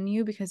no on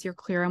you because you're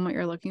clear on what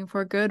you're looking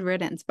for, good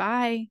riddance.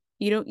 Bye.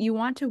 You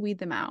want to weed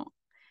them out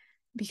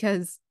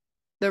because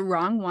the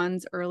wrong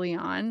ones early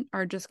on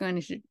are just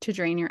going to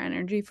drain your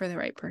energy for the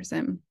right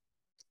person.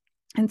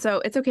 And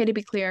so it's okay to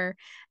be clear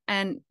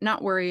and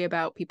not worry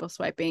about people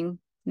swiping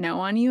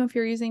no on you if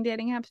you're using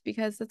dating apps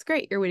because that's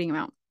great. You're weeding them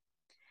out.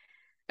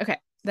 Okay.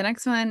 The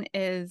next one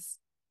is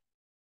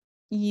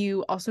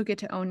you also get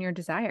to own your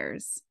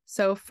desires.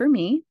 So for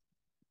me,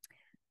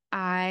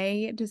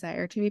 I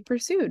desire to be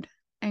pursued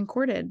and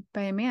courted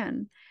by a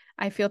man.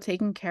 I feel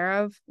taken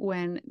care of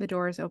when the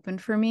door is open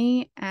for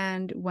me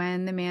and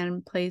when the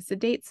man plays the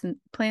dates and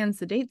plans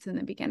the dates in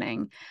the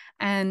beginning.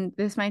 And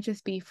this might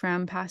just be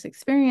from past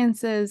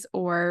experiences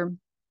or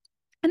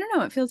I don't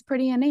know, it feels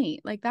pretty innate.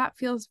 Like that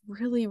feels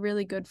really,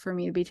 really good for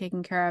me to be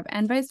taken care of,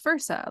 and vice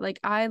versa. Like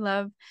I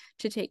love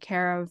to take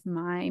care of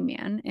my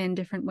man in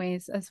different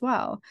ways as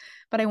well,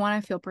 but I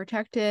want to feel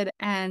protected.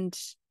 And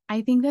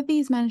I think that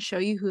these men show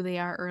you who they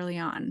are early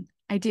on.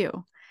 I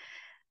do.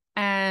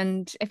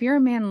 And if you're a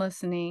man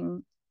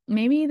listening,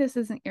 maybe this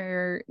isn't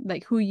your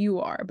like who you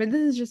are, but this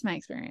is just my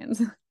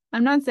experience.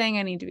 I'm not saying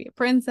I need to be a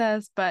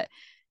princess, but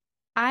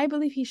I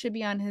believe he should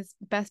be on his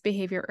best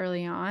behavior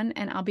early on,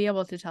 and I'll be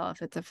able to tell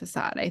if it's a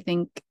facade. I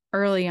think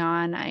early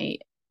on, I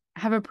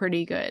have a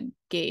pretty good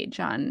gauge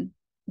on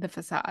the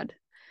facade.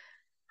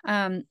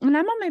 And I'm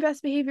on my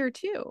best behavior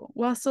too,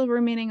 while still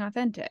remaining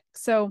authentic.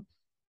 So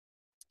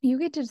you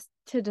get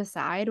to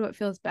decide what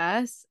feels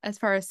best as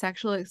far as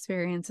sexual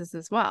experiences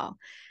as well.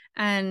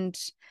 And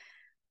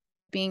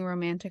being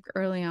romantic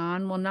early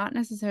on will not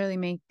necessarily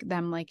make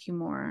them like you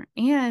more.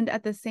 And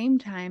at the same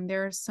time,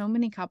 there are so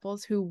many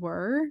couples who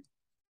were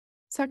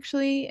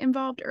sexually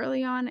involved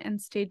early on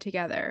and stayed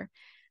together.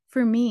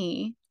 For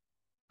me,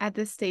 at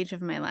this stage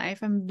of my life,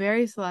 I'm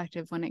very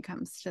selective when it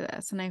comes to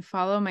this, and I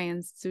follow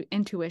my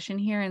intuition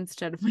here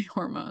instead of my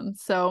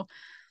hormones. So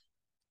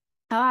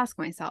I'll ask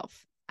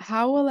myself,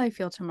 how will I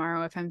feel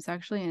tomorrow if I'm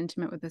sexually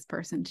intimate with this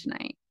person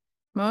tonight?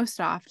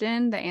 Most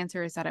often, the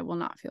answer is that I will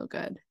not feel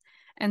good.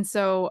 And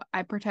so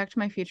I protect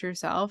my future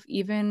self,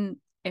 even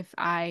if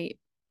I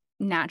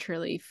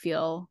naturally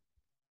feel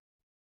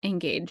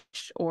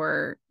engaged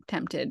or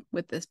tempted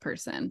with this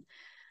person.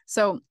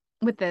 So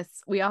with this,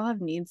 we all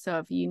have needs. So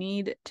if you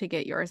need to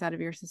get yours out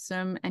of your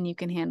system and you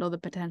can handle the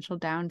potential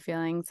down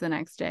feelings the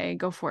next day,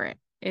 go for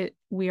it.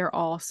 We are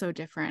all so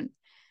different.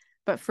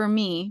 But for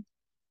me,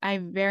 I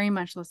very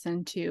much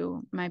listen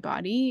to my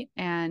body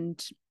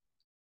and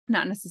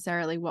not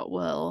necessarily what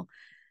will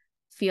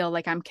feel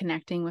like I'm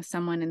connecting with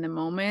someone in the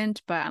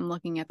moment, but I'm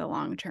looking at the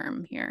long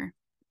term here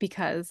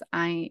because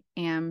I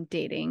am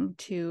dating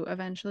to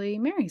eventually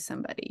marry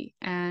somebody,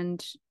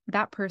 and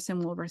that person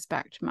will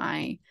respect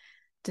my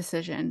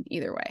decision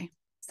either way.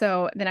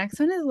 So the next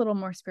one is a little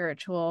more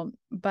spiritual,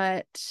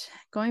 but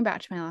going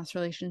back to my last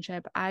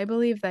relationship, I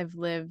believe I've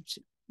lived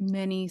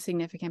many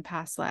significant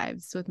past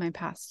lives with my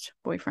past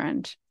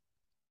boyfriend.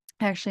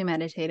 I actually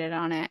meditated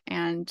on it,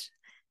 and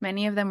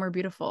many of them were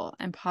beautiful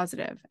and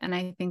positive. And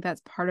I think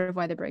that's part of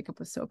why the breakup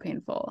was so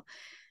painful.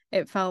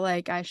 It felt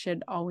like I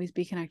should always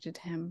be connected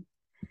to him.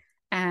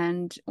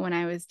 And when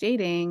I was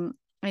dating,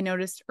 I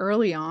noticed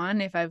early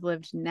on if I've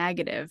lived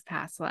negative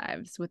past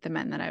lives with the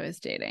men that I was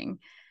dating.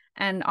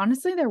 And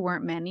honestly, there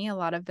weren't many. A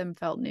lot of them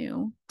felt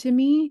new to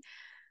me.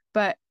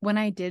 But when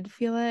I did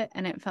feel it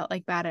and it felt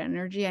like bad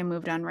energy, I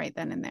moved on right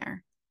then and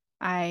there.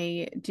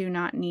 I do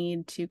not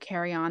need to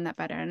carry on that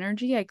bad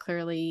energy. I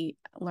clearly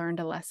learned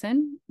a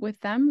lesson with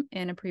them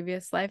in a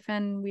previous life,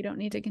 and we don't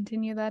need to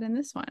continue that in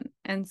this one.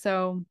 And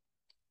so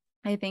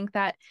I think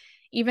that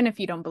even if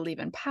you don't believe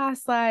in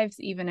past lives,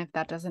 even if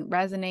that doesn't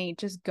resonate,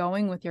 just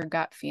going with your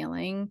gut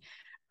feeling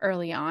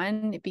early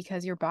on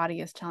because your body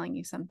is telling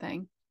you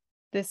something.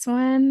 This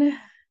one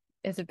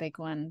is a big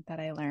one that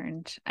I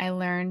learned. I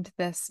learned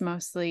this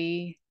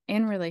mostly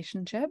in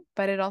relationship,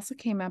 but it also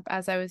came up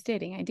as I was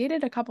dating. I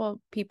dated a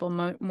couple people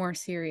more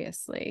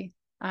seriously.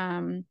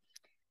 And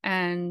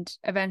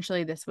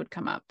eventually this would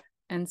come up.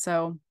 And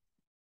so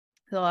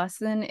the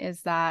lesson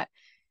is that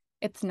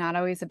it's not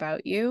always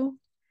about you.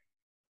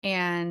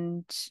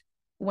 And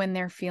when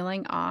they're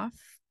feeling off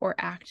or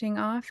acting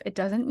off, it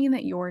doesn't mean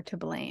that you're to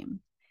blame.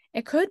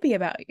 It could be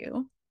about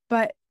you,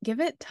 but give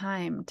it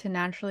time to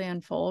naturally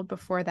unfold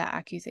before that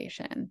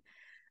accusation.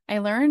 I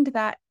learned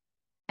that,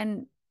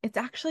 and it's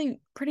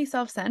actually pretty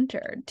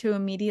self-centered to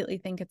immediately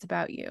think it's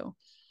about you.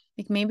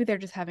 Like maybe they're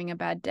just having a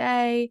bad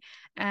day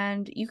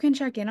and you can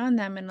check in on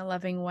them in a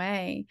loving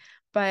way,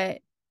 but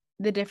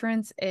the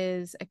difference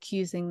is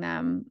accusing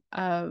them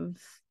of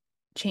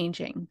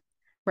changing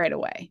right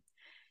away.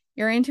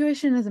 Your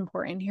intuition is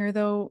important here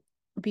though,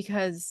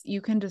 because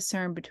you can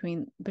discern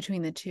between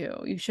the two.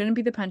 You shouldn't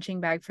be the punching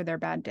bag for their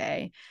bad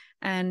day.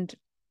 And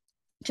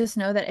just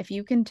know that if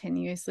you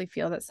continuously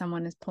feel that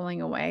someone is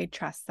pulling away,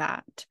 trust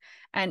that.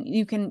 And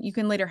you can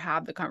later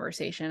have the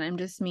conversation. I'm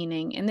just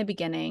meaning in the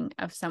beginning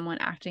of someone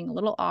acting a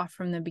little off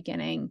from the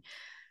beginning,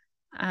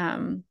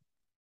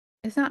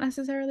 it's not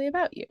necessarily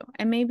about you.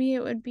 And maybe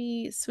it would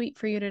be sweet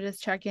for you to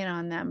just check in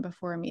on them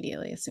before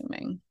immediately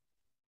assuming.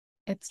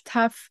 It's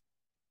tough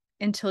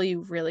until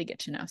you really get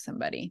to know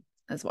somebody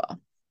as well.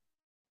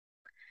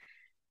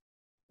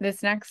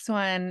 This next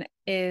one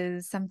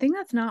is something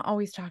that's not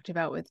always talked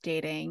about with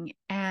dating,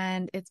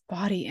 and it's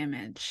body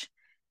image.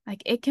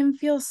 Like it can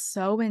feel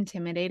so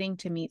intimidating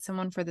to meet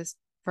someone for this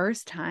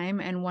first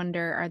time and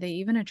wonder, are they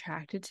even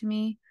attracted to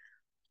me?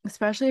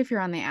 Especially if you're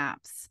on the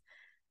apps.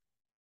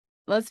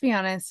 Let's be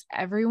honest,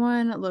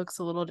 everyone looks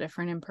a little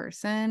different in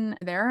person.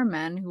 There are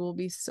men who will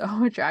be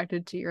so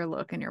attracted to your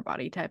look and your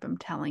body type, I'm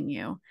telling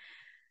you.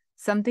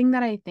 Something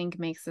that I think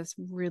makes this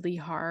really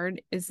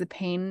hard is the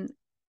pain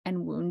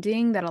and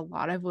wounding that a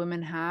lot of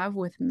women have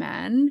with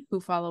men who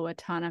follow a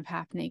ton of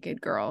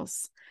half-naked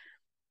girls.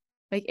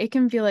 Like it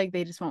can feel like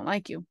they just won't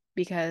like you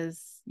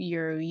because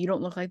you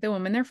don't look like the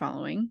woman they're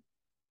following.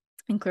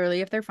 And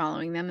clearly if they're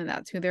following them, then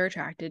that's who they're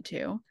attracted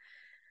to.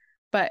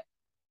 But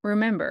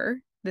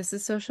remember, this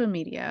is social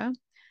media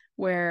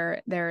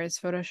where there is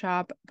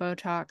Photoshop,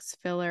 Botox,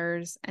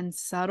 fillers, and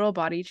subtle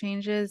body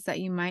changes that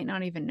you might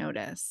not even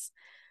notice.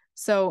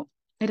 So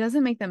it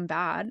doesn't make them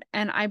bad.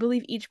 And I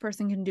believe each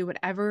person can do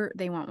whatever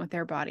they want with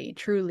their body,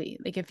 truly.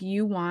 Like if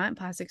you want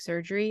plastic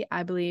surgery,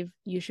 I believe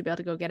you should be able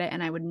to go get it.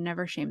 And I would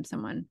never shame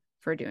someone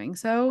for doing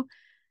so.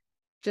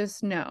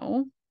 Just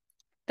know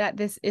that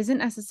this isn't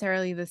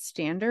necessarily the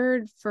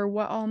standard for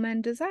what all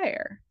men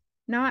desire.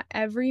 Not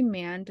every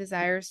man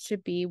desires to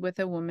be with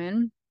a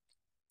woman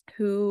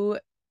who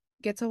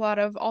gets a lot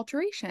of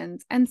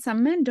alterations, and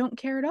some men don't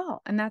care at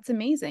all, and that's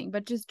amazing.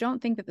 But just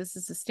don't think that this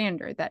is a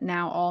standard, that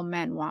now all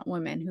men want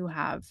women who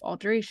have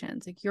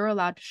alterations. Like you're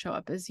allowed to show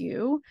up as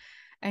you,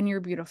 and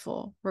you're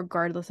beautiful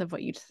regardless of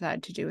what you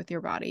decide to do with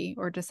your body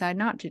or decide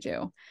not to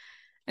do.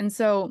 And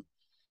so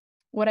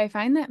what I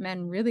find that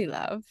men really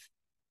love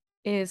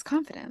is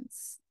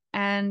confidence,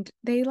 and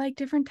they like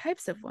different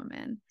types of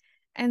women.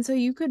 And so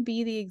you could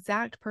be the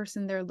exact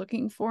person they're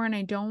looking for. And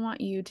I don't want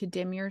you to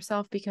dim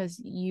yourself because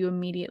you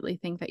immediately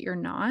think that you're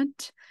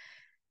not.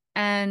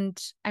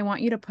 And I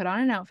want you to put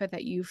on an outfit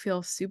that you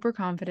feel super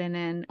confident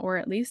in, or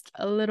at least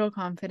a little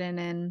confident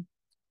in.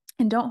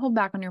 And don't hold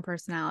back on your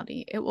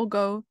personality. It will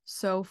go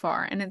so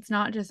far. And it's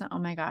not just, oh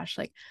my gosh,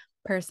 like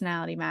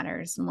personality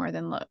matters more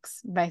than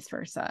looks, vice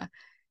versa.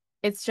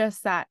 It's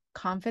just that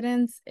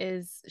confidence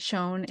is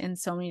shown in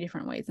so many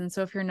different ways. And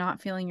so if you're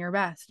not feeling your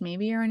best,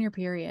 maybe you're on your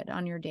period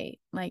on your date,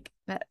 like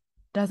that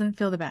doesn't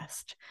feel the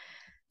best.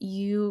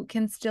 you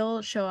can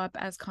still show up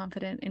as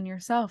confident in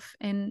yourself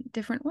in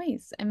different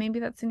ways. And maybe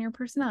that's in your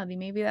personality.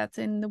 Maybe that's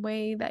in the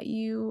way that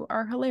you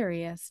are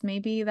hilarious.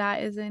 Maybe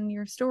that is in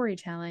your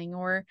storytelling,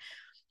 or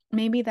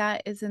maybe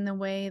that is in the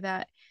way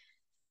that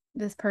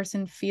this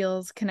person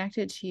feels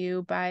connected to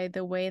you by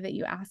the way that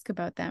you ask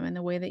about them and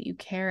the way that you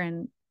care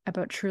and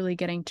about truly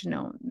getting to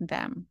know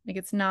them. Like,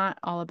 it's not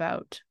all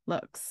about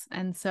looks.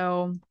 And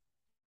so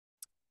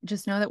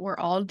just know that we're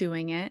all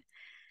doing it.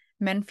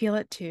 Men feel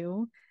it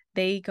too.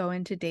 They go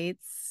into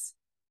dates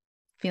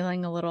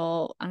feeling a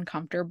little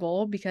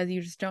uncomfortable because you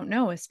just don't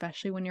know,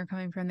 especially when you're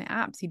coming from the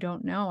apps. You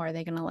don't know, are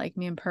they going to like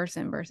me in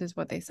person versus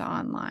what they saw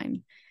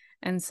online?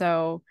 And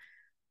so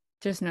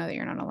just know that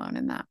you're not alone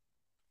in that.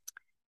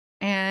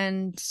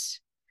 And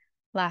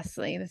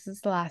lastly, this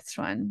is the last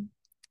one.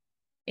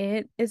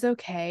 It is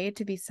okay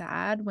to be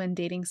sad when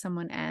dating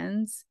someone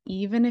ends,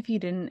 even if you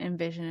didn't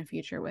envision a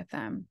future with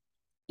them.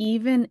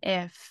 Even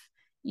if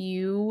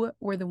you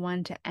were the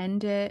one to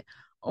end it,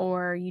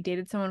 or you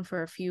dated someone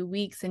for a few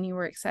weeks and you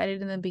were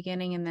excited in the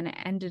beginning and then it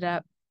ended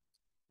up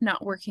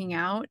not working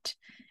out,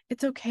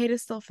 it's okay to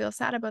still feel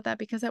sad about that,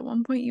 because at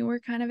one point you were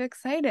kind of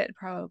excited,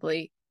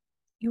 probably.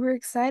 You were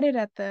excited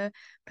at the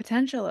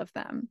potential of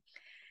them.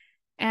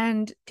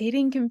 And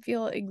dating can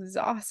feel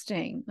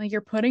exhausting. Like,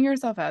 you're putting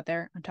yourself out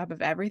there on top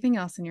of everything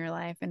else in your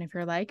life. And if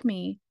you're like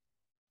me,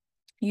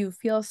 you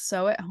feel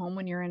so at home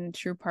when you're in a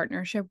true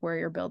partnership where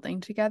you're building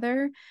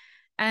together,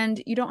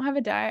 and you don't have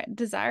a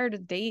desire to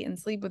date and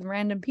sleep with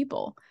random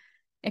people.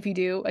 If you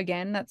do,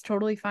 again, that's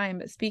totally fine.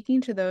 But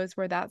speaking to those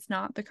where that's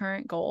not the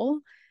current goal,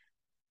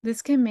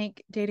 this can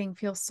make dating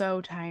feel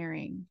so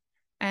tiring.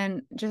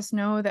 And just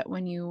know that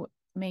when you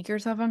make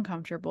yourself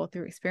uncomfortable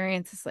through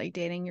experiences like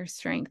dating, you're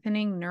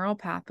strengthening neural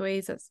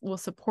pathways that will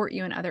support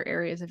you in other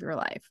areas of your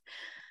life.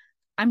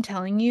 I'm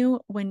telling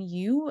you, when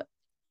you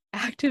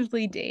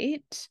actively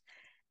date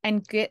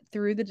and get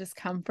through the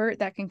discomfort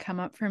that can come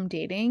up from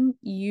dating,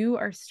 you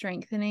are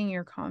strengthening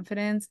your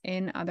confidence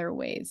in other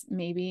ways.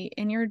 Maybe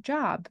in your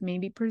job,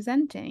 maybe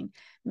presenting,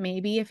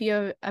 maybe if you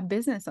have a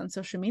business on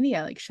social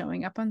media, like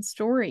showing up on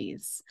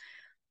stories.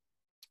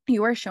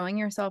 You are showing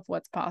yourself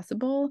what's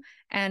possible.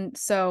 And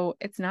so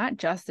it's not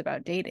just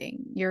about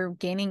dating. You're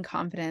gaining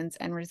confidence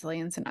and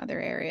resilience in other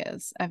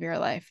areas of your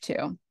life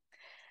too.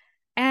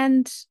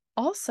 And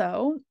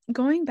also,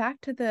 going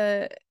back to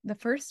the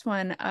first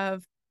one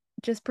of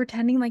just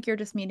pretending like you're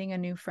just meeting a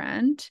new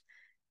friend,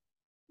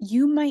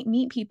 you might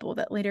meet people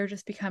that later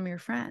just become your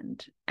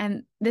friend.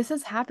 And this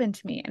has happened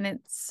to me, and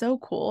it's so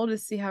cool to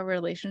see how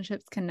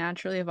relationships can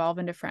naturally evolve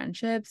into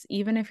friendships,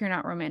 even if you're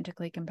not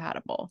romantically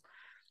compatible.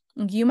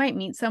 You might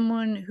meet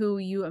someone who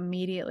you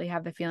immediately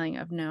have the feeling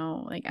of,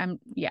 no, like,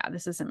 yeah,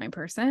 this isn't my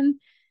person.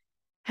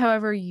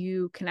 However,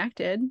 you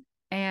connected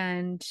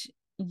and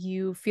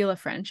you feel a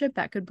friendship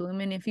that could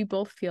bloom. And if you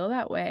both feel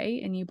that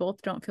way and you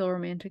both don't feel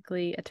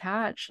romantically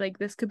attached, like,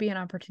 this could be an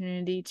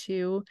opportunity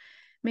to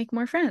make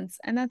more friends.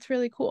 And that's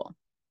really cool.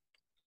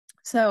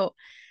 So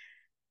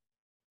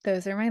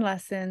those are my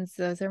lessons.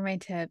 Those are my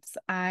tips.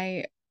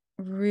 I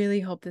really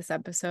hope this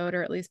episode,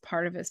 or at least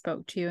part of it,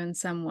 spoke to you in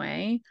some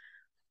way.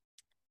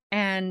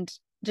 And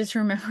just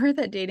remember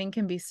that dating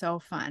can be so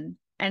fun,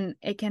 and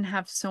it can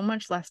have so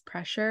much less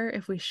pressure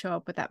if we show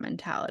up with that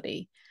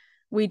mentality.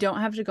 We don't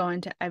have to go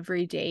into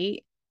every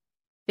date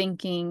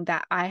thinking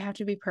that I have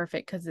to be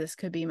perfect because this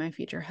could be my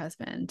future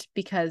husband,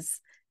 because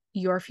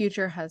your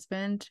future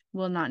husband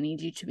will not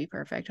need you to be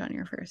perfect on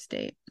your first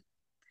date.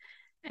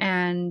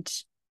 And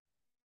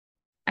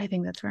I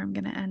think that's where I'm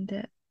going to end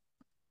it.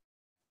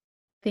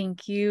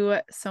 Thank you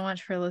so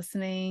much for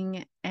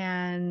listening,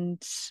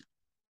 and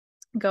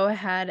go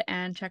ahead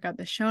and check out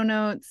the show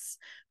notes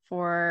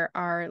for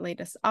our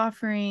latest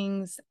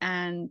offerings,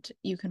 and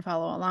you can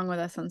follow along with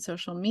us on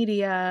social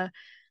media.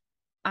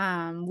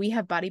 We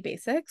have Body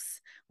Basics,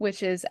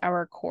 which is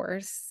our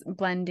course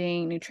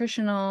blending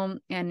nutritional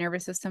and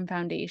nervous system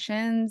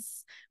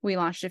foundations. We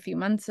launched a few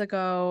months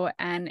ago,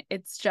 and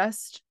it's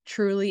just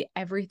truly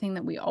everything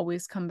that we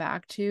always come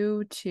back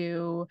to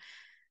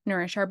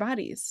nourish our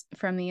bodies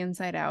from the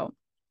inside out.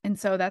 And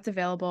so that's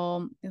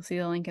available. You'll see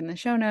the link in the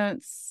show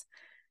notes.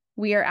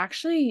 We are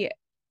actually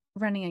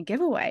running a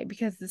giveaway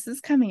because this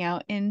is coming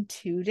out in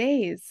 2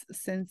 days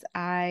since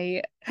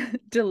I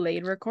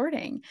delayed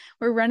recording.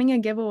 We're running a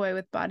giveaway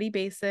with Body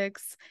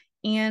Basics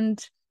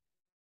and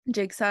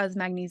Jigsaw's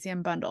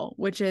magnesium bundle,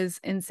 which is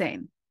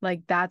insane.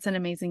 Like, that's an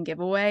amazing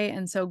giveaway.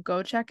 And so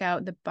go check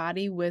out the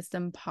Body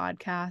Wisdom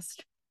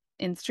Podcast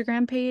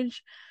Instagram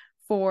page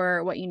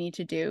for what you need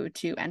to do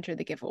to enter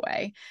the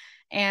giveaway.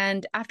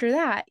 And after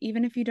that,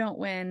 even if you don't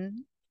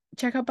win,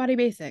 check out Body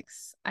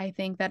Basics. I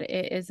think that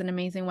it is an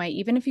amazing way.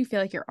 Even if you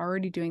feel like you're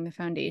already doing the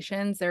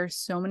foundations, there are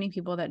so many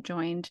people that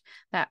joined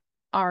that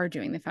are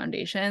doing the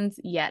foundations,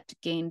 yet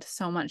gained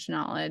so much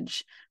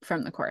knowledge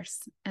from the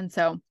course. And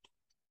so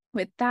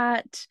with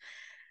that,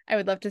 I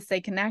would love to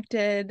stay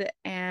connected.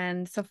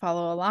 And so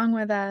follow along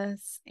with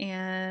us,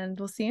 and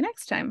we'll see you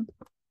next time.